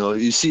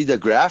see the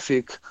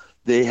graphic,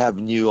 they have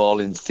New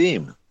Orleans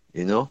theme.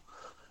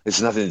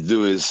 It's nothing to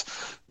do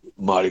with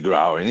Mardi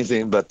Gras or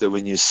anything, but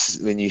when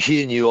you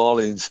hear New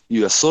Orleans,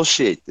 you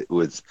associate it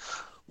with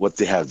what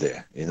they have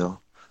there.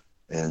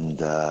 And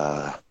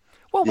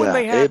Well,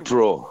 yeah,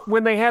 April.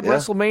 when they had Yeah,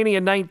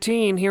 WrestleMania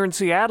 19 here in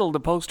Seattle, the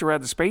poster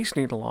had the Space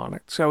Needle on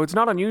it. So it's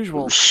not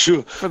unusual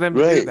sure. for them to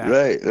do Right, that.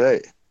 right,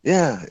 right.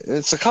 Yeah,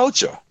 it's a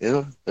culture,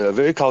 a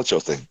very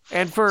cultural thing.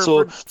 And for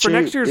So, for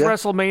next year's yeah,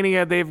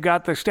 WrestleMania, they've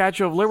got the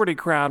Statue of Liberty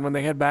crown when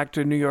they head back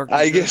to New York, New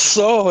I guess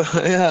Jersey. so.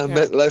 Yeah, Yeah.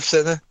 MetLife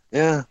Center.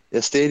 Yeah,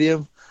 the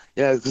stadium.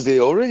 Yeah, because they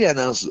already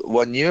announced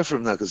 1 year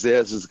from now, because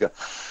theirs is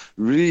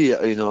really,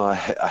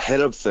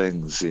 ahead of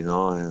things,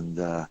 and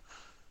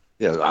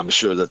yeah, I'm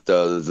sure that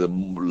the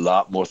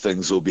lot more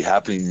things will be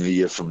happening a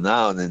year from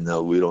now, and then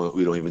we don't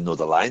even know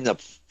the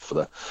lineup for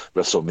the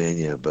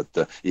WrestleMania, but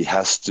it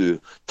has to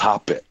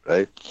top it,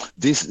 right?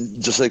 This,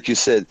 just like you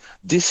said,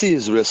 this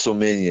year's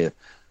WrestleMania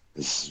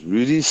is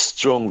really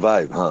strong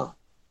vibe, huh?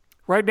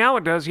 Right now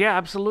it does. Yeah,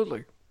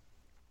 absolutely.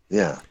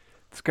 Yeah,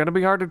 It's going to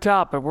be hard to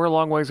top, but we're a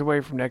long ways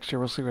away from next year.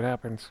 We'll see what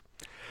happens.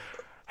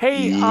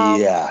 Hey,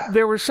 yeah,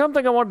 there was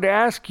something I wanted to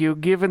ask you,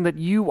 given that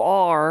you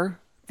are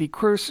the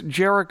Chris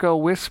Jericho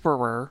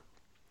whisperer,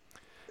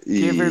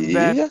 given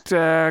yeah.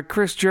 that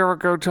Chris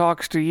Jericho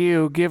talks to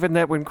you, given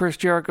that when Chris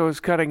Jericho is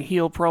cutting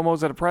heel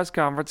promos at a press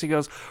conference, he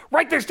goes,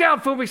 "Write this down,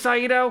 Fumi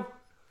Saito."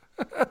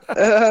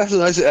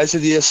 So I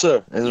said yes,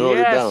 sir, and wrote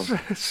it down.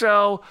 Yes.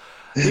 So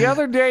the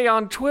other day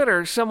on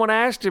Twitter, someone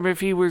asked him if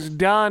he was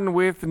done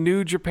with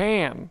New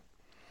Japan.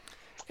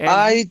 And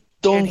I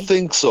don't he-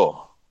 think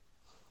so.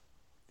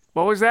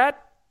 what was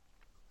that?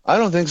 I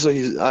don't think so.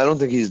 I don't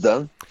think he's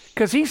done.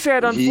 Because he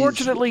said, He's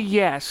unfortunately,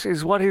 yes,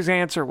 is what his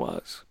answer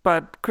was.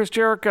 But Chris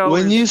Jericho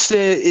when is, you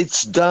say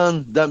it's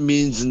done, that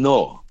means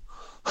no.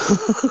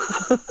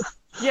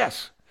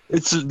 yes,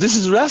 This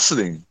is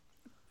wrestling.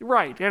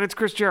 right, and it's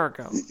Chris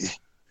Jericho.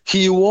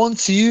 He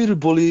wants you to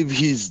believe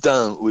he's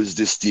done with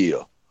this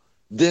deal.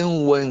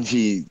 Then when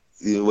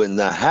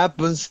that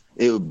happens,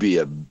 it will be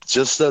a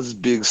just as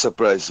big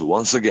surprise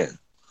once again.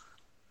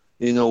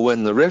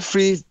 When the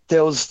referee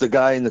tells the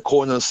guy in the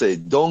corner, say,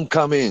 "Don't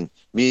come in,"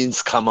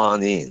 means come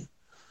on in.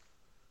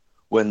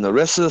 When the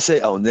wrestler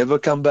say, "I'll never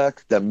come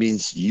back," that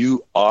means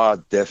you are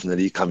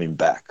definitely coming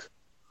back.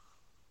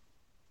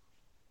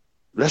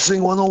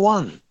 Wrestling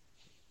 101.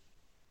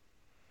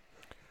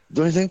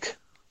 Don't you think?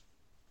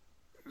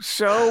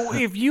 So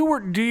if you were,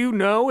 do you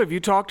know, have you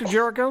talked to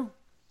Jericho?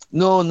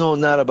 No,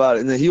 not about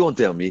it. No, he won't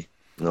tell me.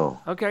 No.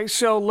 Okay,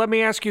 so let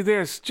me ask you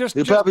this.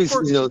 He'll probably,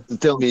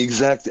 tell me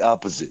exact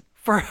opposite.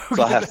 So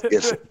I have to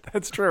guess it.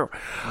 That's true.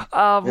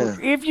 Yeah.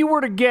 If you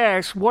were to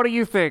guess, what do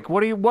you think?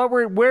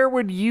 Where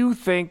would you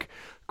think,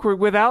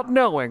 without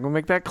knowing, we'll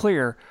make that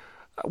clear,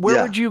 where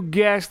Yeah. would you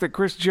guess that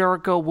Chris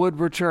Jericho would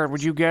return?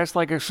 Would you guess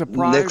like a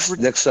surprise?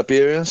 Next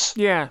appearance?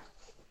 Yeah.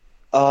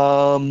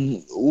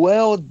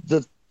 Well,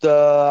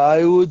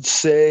 I would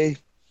say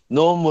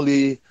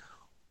normally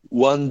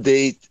one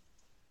date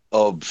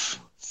of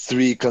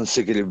 3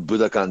 consecutive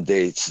Budokan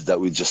dates that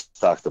we just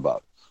talked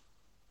about.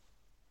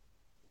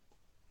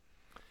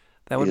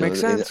 That would make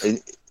sense.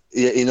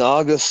 In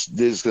August,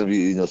 there's going to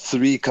be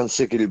 3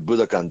 consecutive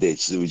Budokan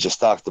dates that we just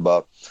talked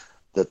about.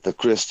 That the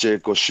Chris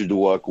Jericho should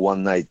work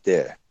one night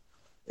there,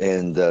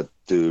 and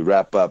to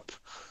wrap up,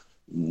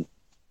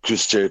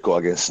 Chris Jericho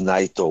against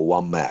Naito,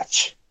 one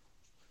match.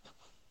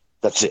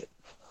 That's it.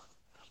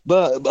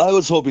 But I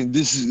was hoping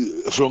this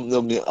is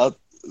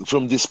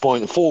from this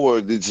point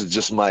forward. This is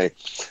just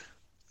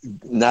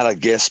not a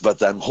guess,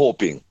 but I'm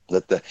hoping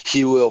that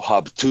he will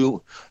have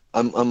 2.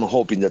 I'm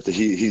hoping that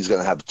he's going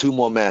to have 2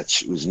 more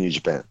matches with New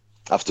Japan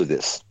after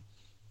this.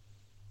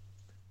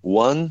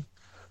 One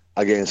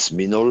against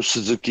Minoru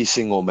Suzuki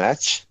single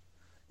match,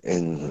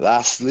 and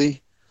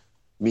lastly,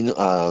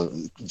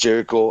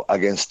 Jericho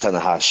against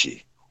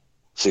Tanahashi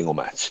single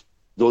match.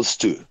 Those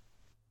 2.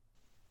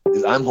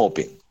 I'm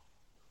hoping.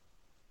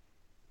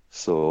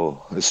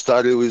 So it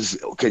started with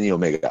Kenny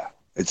Omega.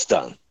 It's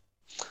done.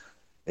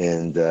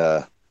 And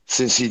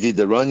since he did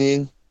the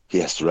run-in, he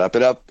has to wrap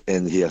it up,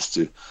 and he has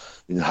to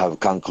have a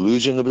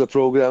conclusion of the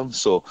program.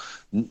 So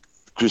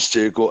Chris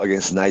Jericho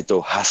against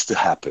Naito has to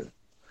happen.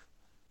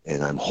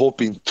 And I'm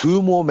hoping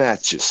 2 more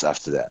matches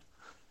after that.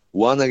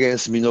 One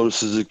against Minoru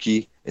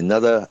Suzuki,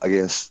 another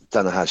against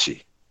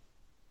Tanahashi.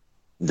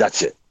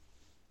 That's it.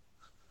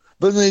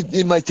 But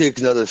it might take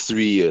another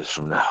 3 years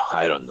from now.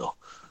 I don't know.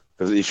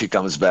 Because if he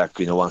comes back,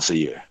 once a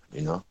year,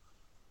 Yeah.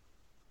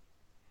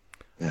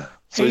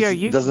 So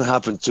Hey, it doesn't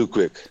happen too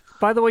quick.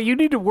 By the way, you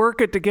need to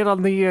work it to get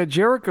on the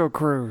Jericho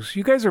cruise.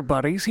 You guys are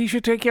buddies. He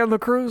should take you on the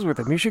cruise with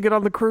him. You should get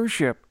on the cruise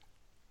ship.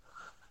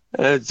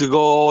 To go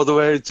all the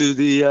way to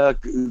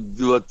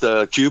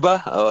the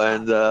Cuba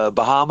and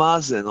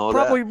Bahamas and all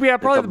Probably, that, yeah,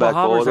 and probably the come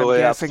back all Bahamas. the I'm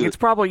way up guessing to it's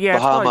probably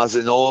it's probably. Bahamas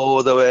and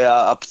all the way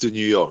up to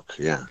New York.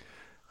 Yeah,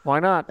 Why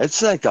not?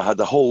 it's like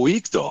the whole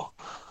week though.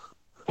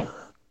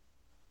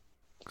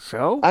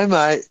 So I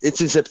might.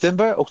 It's in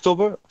September,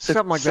 October,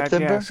 something like that.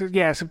 Yeah, September.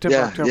 yeah, September,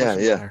 Yeah, October, yeah,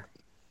 somewhere yeah, there.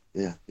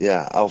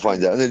 yeah. I'll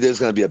find out. And then there's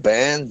gonna be a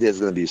band. There's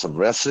gonna be some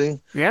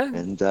wrestling, Yeah,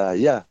 and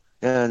yeah,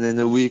 and then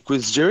a week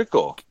with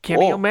Jericho.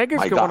 Kenny Oh Omega's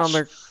my going on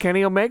gosh.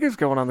 Kenny Omega's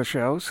going on the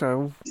show.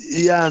 So,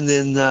 Yeah, and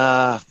then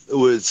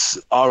with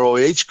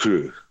ROH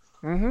crew.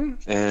 hmm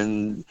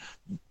And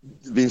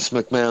Vince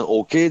McMahon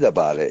okayed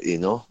about it, you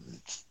know,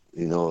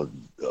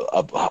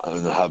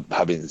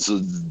 having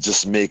so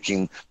just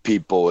making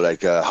people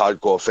like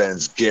hardcore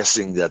fans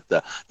guessing that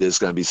there's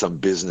going to be some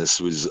business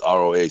with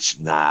ROH,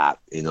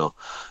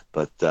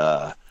 but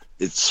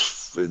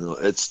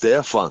it's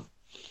their fun,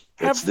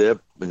 it's have their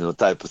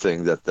type of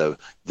thing that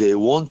they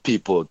want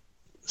people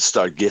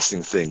start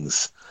guessing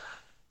things,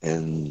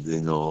 and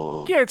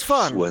yeah, it's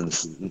fun. when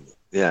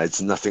yeah,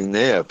 it's nothing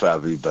there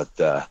probably, but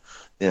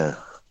yeah.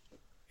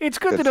 It's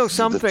good to know That's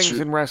some the things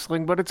truth. in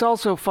wrestling, but it's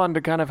also fun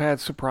to kind of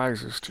have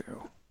surprises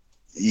too.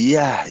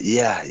 Yeah,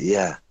 yeah,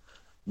 yeah.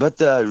 But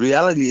the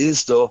reality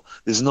is, though,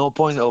 there's no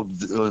point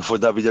for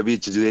WWE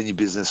to do any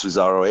business with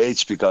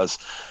ROH because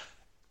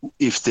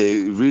if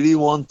they really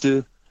want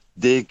to,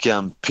 they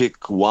can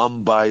pick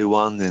one by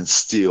one and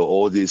steal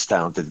all these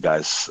talented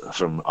guys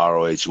from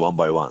ROH one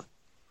by one.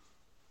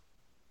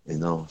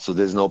 So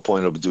there's no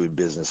point of doing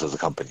business as a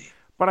company.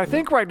 But I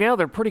think right now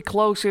they're pretty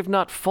close, if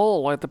not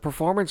full, at the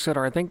Performance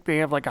Center. I think they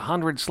have like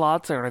 100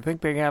 slots there, and I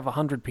think they have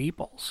 100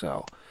 people.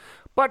 So,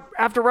 but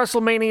after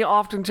WrestleMania,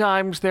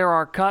 oftentimes there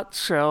are cuts,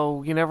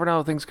 so you never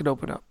know; things could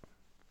open up.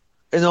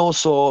 And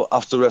also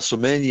after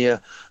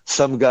WrestleMania,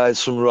 some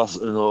guys from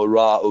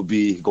Raw will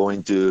be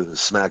going to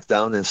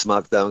SmackDown, and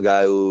SmackDown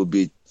guy will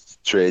be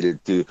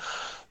traded to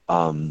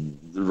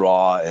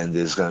Raw, and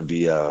there's going to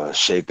be a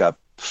shake-up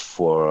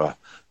for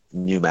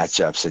new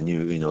matchups and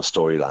new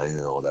storyline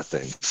and all that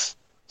things.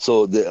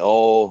 So they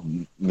all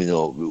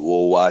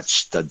will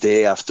watch the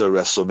day after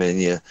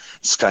WrestleMania.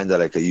 It's kind of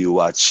like you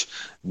watch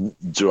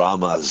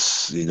dramas,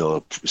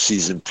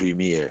 season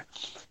premiere.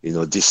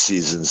 This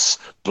season's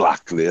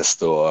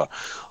Blacklist or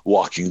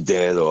Walking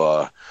Dead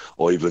or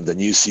even the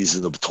new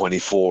season of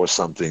 24 or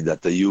something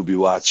that you'll be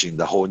watching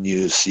the whole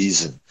new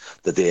season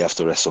the day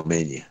after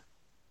WrestleMania.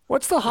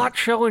 What's the hot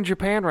show in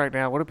Japan right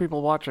now? What are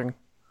people watching?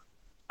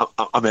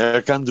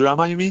 American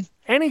drama, you mean?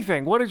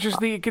 Anything. What is just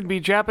the? It can be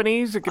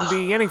Japanese. It can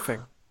be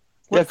anything.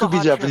 Yeah, What's it the could be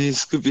hot show?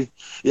 Japanese, could be.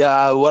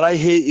 Yeah, what I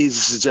hate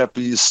is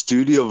Japanese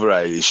studio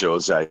variety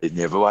shows. I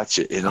never watch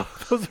it.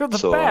 Those are the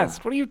So,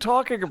 best. What are you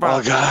talking oh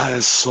about? God,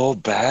 it's so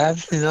bad.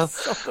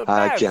 So the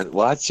I best. can't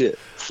watch it.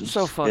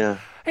 So fun. Yeah.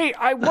 Hey,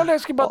 I want to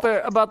ask you about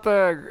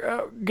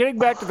the getting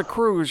back to the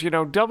cruise.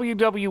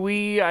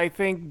 WWE I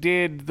think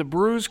did the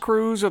Bruise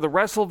Cruise or the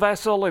Wrestle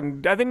Vessel,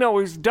 and I think no,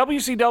 it was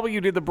WCW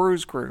did the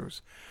Bruise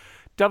Cruise.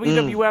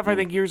 WWF I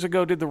think years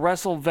ago did the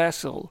Wrestle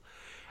Vessel.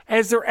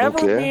 Has there ever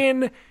Okay.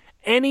 been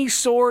any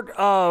sort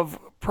of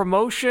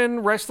promotion,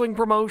 wrestling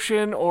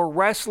promotion, or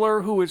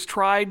wrestler who has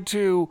tried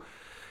to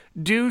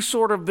do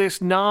sort of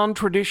this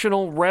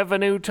non-traditional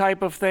revenue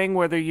type of thing,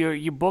 whether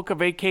you book a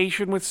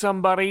vacation with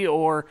somebody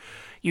or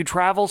you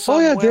travel Oh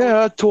yeah, somewhere? there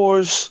are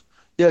tours.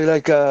 Yeah,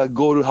 like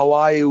go to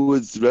Hawaii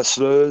with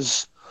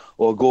wrestlers,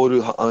 or go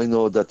to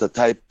the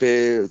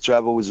Taipei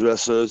travel with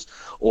wrestlers,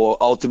 or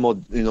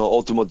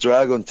Ultimate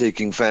Dragon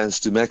taking fans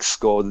to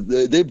Mexico.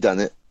 They've done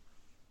it.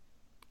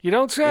 You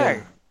don't say.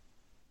 Yeah.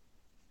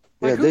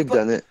 Like Yeah, who- they've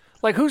done it.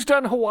 Like who's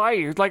done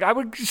Hawaii? Like I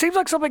would. It seems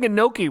like something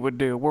Inoki would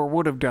do or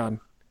would have done.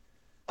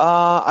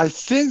 I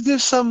think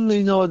there's some,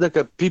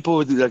 like people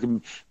with like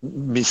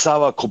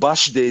Misawa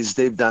Kobashi days,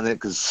 they've done it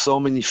because so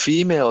many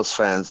females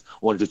fans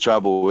wanted to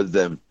travel with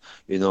them.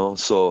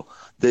 So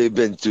they've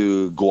been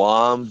to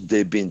Guam,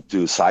 they've been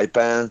to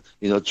Saipan,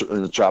 in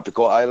the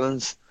tropical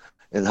islands,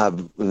 and have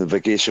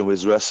vacation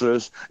with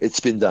wrestlers. It's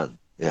been done.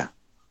 Yeah.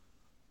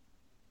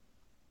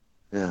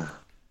 Yeah.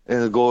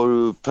 And go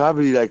to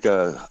probably like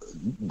a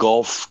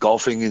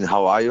golfing in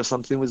Hawaii or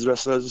something with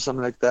wrestlers or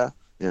something like that.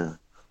 Yeah.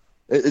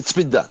 It's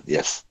been done,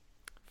 yes.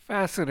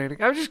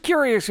 Fascinating. I was just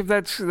curious if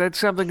that's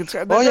something that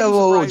Oh yeah, doesn't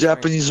well, surprise me.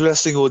 Japanese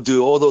wrestling will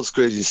do all those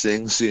crazy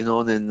things,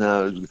 and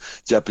then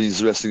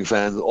Japanese wrestling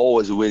fans are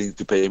always willing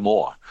to pay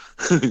more,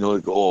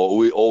 or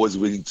we always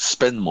willing to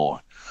spend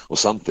more or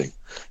something.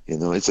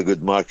 It's a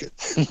good market,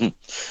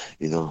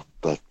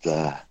 But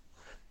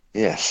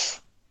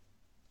yes,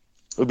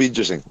 it'll be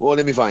interesting. Well,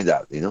 let me find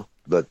out,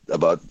 but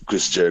about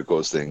Chris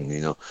Jericho's thing.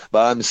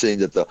 But I'm saying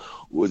that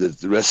with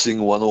the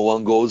wrestling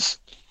 101 goes,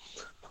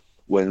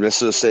 when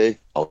wrestlers say,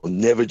 "I'll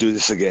never do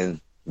this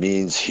again,"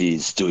 means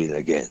he's doing it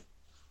again.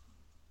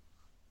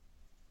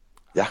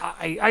 Yeah.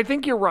 I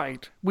think you're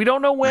right. We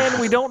don't know when,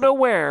 we don't know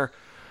where,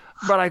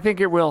 but I think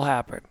it will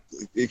happen.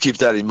 You keep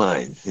that in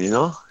mind.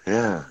 Yeah.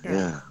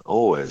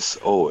 Always.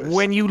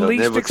 When you They'll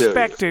least never tell you.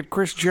 expect it,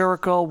 Chris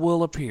Jericho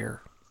will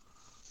appear.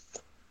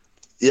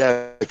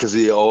 Yeah, because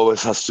it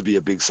always has to be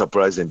a big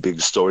surprise and big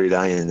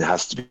storyline, and it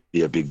has to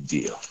be a big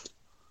deal.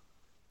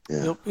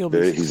 Yeah, He'll be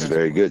he's successful.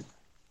 very good.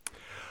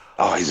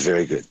 Oh, he's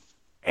very good.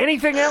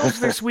 Anything else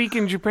this week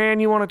in Japan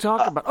you want to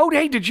talk about? Oh,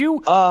 hey, did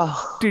you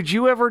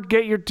ever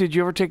take your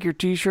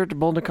T-shirt to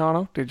Bull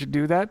Nakano? Did you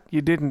do that?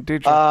 You didn't,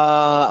 did you?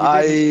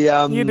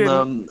 You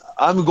didn't.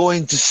 I'm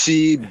going to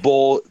see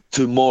Bull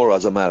tomorrow.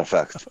 As a matter of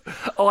fact,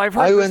 Oh, I've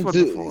heard this one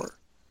before.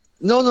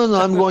 No.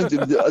 I'm going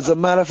to. As a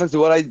matter of fact,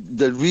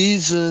 the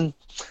reason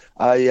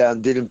I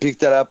didn't pick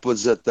that up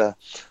was that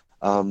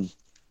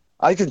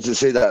I can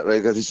just say that,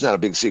 right, because it's not a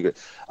big secret.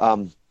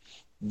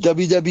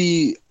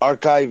 WWE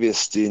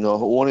archivist,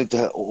 wanted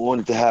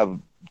to have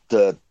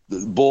the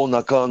Bull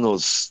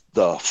Nakano's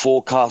the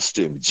full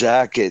costume,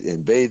 jacket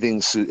and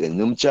bathing suit and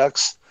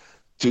nunchucks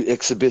to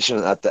exhibition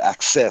at the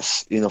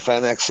Access,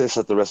 fan access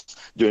at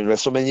during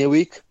WrestleMania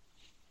week.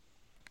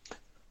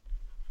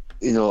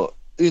 You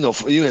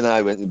and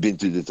I been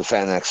to the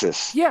fan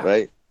access, Yeah.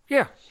 right?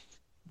 Yeah.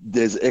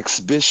 There's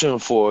exhibition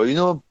for,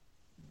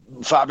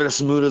 Fabulous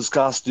Moodo's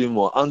costume,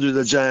 or Andre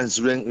the Giant's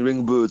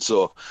ring boots,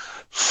 or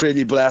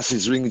Freddie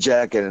Blassie's ring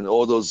jacket, and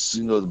all those,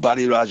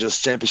 Buddy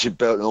Rogers championship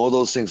belt, and all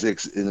those things,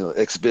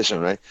 exhibition,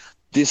 right?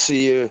 This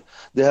year,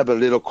 they have a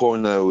little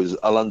corner with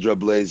Alundra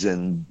Blaze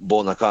and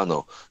Bull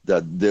Nakano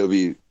that they'll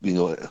be,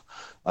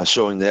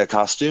 showing their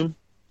costume.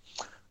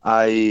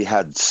 I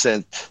had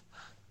sent,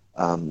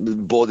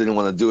 Bull didn't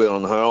want to do it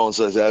on her own,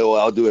 so I said, "Oh,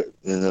 I'll do it,"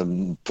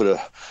 and put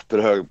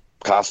her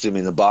costume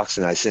in a box,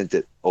 and I sent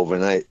it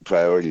overnight,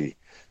 priority.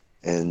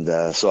 And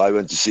so I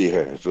went to see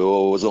her. It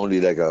was only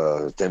like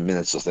a 10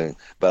 minutes or thing,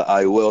 but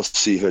I will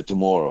see her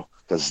tomorrow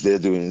because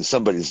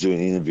somebody's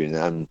doing an interview, and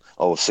I'm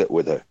all set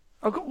with her.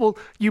 Okay, well,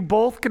 you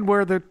both can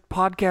wear the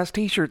podcast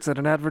T-shirts that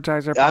an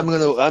advertiser. I'm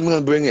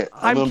gonna bring it.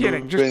 I'm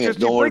kidding. Just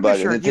don't worry about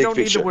shirt. it. You don't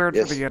need to wear it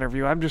for the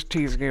interview. I'm just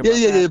teasing you about that.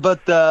 Yeah,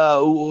 but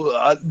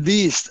at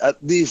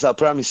least I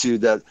promise you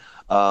that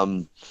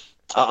I'm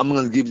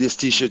gonna give this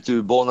T-shirt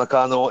to Bull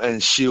Nakano,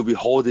 and she'll be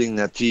holding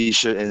that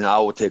T-shirt, and I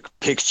will take a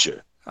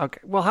picture.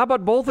 Okay. Well, how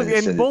about both of you,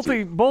 and both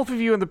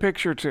of you in the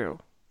picture too?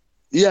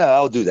 Yeah,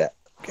 I'll do that.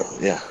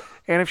 Yeah.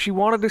 And if she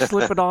wanted to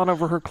slip it on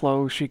over her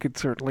clothes, she could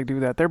certainly do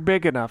that. They're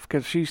big enough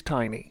because she's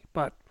tiny.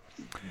 But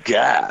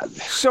God.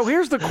 So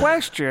here's the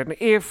question: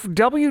 if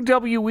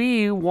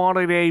WWE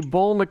wanted a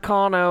Bull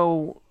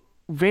Nakano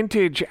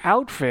vintage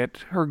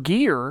outfit, her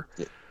gear.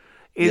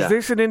 Is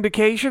this an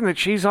indication that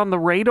she's on the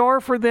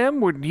radar for them?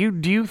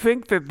 Do you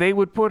think that they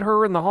would put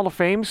her in the Hall of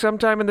Fame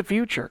sometime in the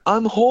future?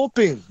 I'm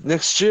hoping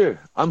next year.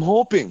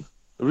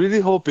 Really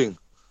hoping.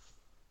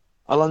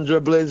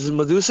 Alundra Blaze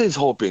Medusa is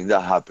hoping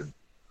that happen,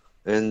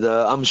 and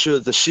I'm sure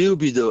that she'll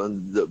be the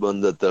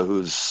one that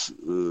who's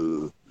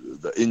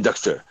the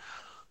inductor,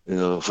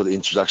 for the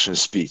introduction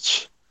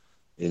speech.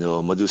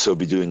 Medusa will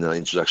be doing the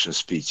introduction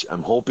speech.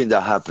 I'm hoping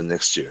that happen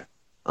next year.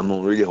 I'm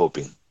really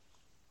hoping.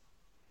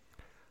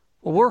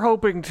 Well, we're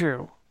hoping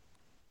too.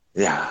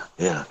 Yeah.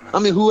 I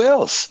mean, who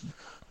else?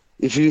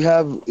 If you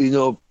have,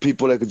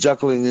 people like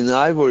Jacqueline and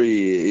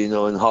Ivory, in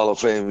Hall of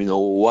Fame,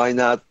 why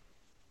not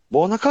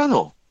Bull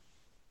Nakano?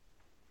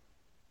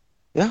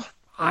 Yeah.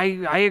 I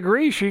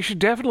agree. She should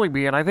definitely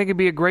be, and I think it'd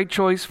be a great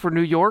choice for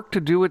New York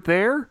to do it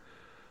there.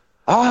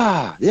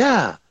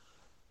 Yeah.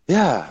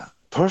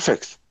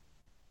 Perfect.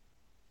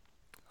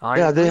 They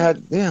had,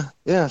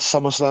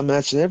 SummerSlam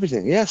match and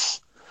everything.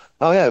 Yes.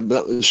 Oh yeah,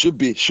 but it should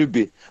be.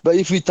 But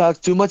if we talk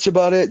too much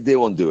about it, they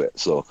won't do it.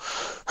 So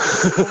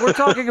well, we're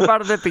talking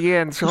about it at the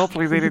end, so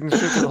hopefully they didn't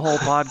stick to the whole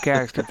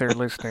podcast if they're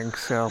listening.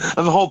 So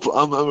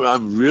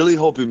I'm really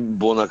hoping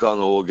Bull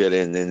Nakano will get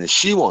in, and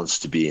she wants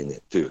to be in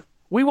it too.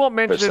 We won't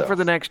mention it for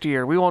the next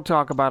year. We won't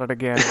talk about it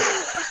again.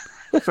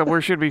 So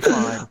we should be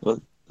fine.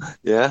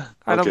 Yeah,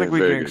 I don't think we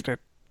jinxed it.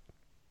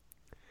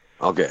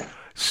 Okay.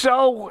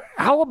 So,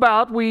 how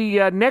about we,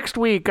 next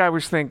week, I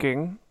was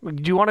thinking,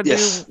 do you want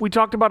to we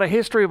talked about a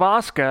history of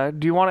Asuka.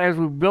 Do you want to, as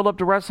we build up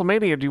to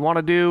WrestleMania, do you want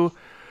to do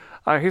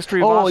a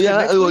history of Asuka? Oh, yeah.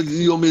 Next week?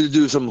 You want me to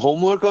do some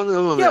homework on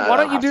it? Yeah, why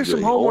don't you do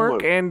some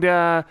homework? And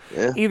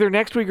either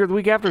next week or the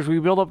week after, as we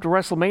build up to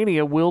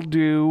WrestleMania, we'll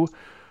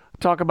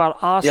talk about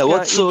Asuka. Yeah,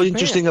 what's so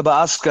interesting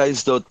about Asuka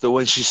is that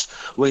when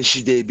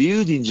she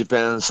debuted in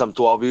Japan some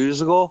 12 years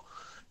ago,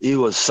 it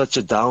was such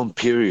a down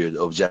period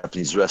of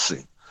Japanese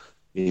wrestling,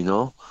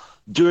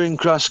 During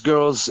Crush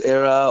Girls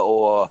era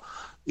or,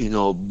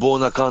 Bull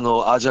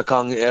Nakano, Aja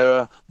Kong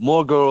era,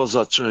 more girls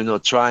are,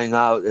 trying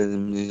out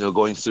and,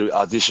 going through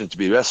audition to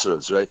be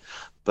wrestlers, right?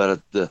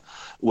 But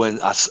when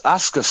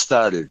Asuka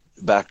started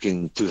back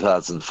in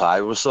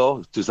 2005 or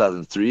so,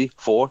 2003,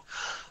 4,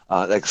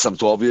 like some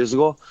 12 years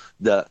ago,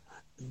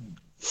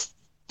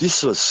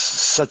 this was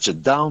such a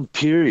down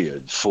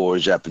period for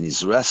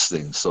Japanese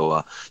wrestling.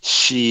 So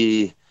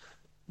she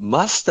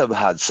must have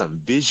had some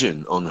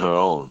vision on her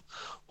own,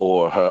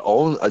 or her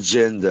own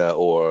agenda,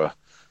 or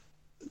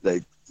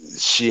like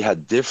she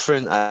had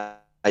different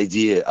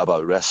idea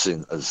about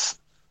wrestling as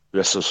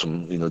wrestlers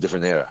from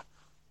different era.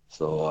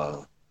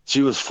 So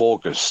she was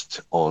focused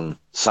on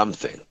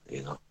something,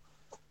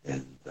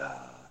 and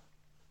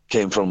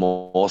came from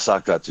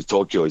Osaka to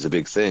Tokyo is a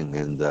big thing,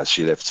 and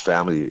she left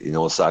family in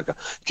Osaka,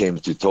 came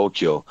to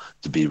Tokyo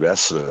to be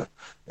wrestler.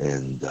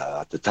 And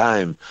at the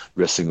time,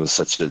 wrestling was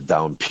such a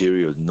down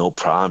period, no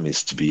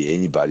promise to be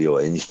anybody or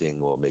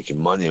anything or making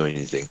money or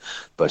anything.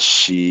 But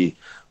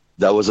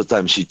that was the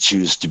time she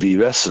chose to be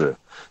wrestler.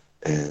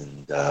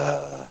 And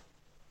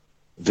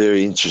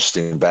very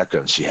interesting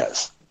background she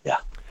has. Yeah.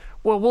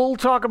 Well, we'll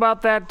talk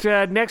about that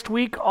next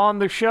week on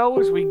the show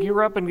as we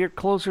gear up and get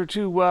closer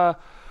to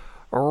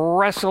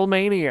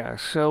WrestleMania.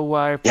 So,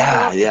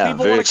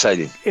 very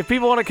exciting. If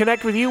people want to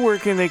connect with you, where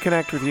can they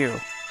connect with you?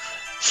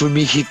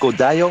 Fumihiko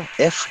Dayo,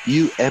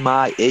 Fumihiko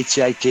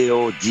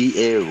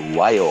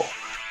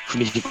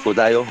Fumihiko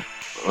Dayo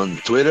on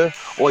Twitter,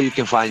 or you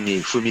can find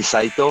me Fumi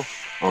Saito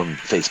on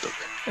Facebook.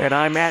 And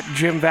I'm at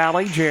Jim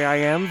Valley,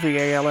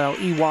 JimValley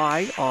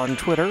on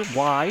Twitter.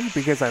 Why?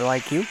 Because I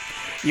like you.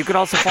 You can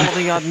also follow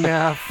me on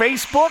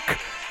Facebook.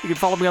 You can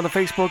follow me on the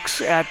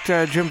Facebooks at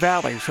Jim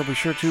Valley, so be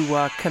sure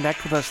to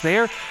connect with us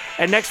there.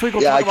 And next week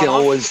we'll talk about... I can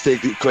always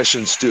take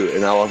questions too,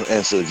 and I'll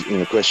answer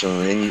question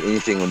on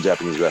anything on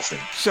Japanese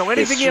wrestling. So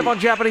anything you have on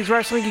Japanese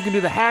wrestling, you can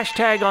do the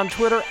hashtag on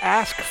Twitter,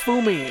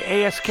 AskFumi,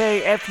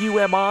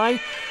 AskFumi.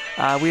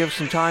 We have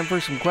some time for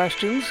some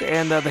questions,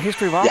 and the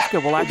history of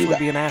Asuka will actually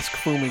be an Ask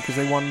Fumi because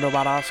they want to know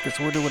about Asuka,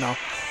 so we're doing a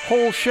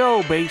whole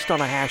show based on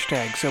a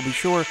hashtag, so be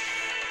sure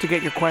to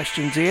get your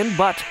questions in.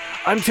 But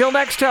until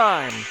next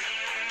time...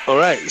 All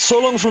right. So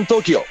long from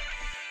Tokyo.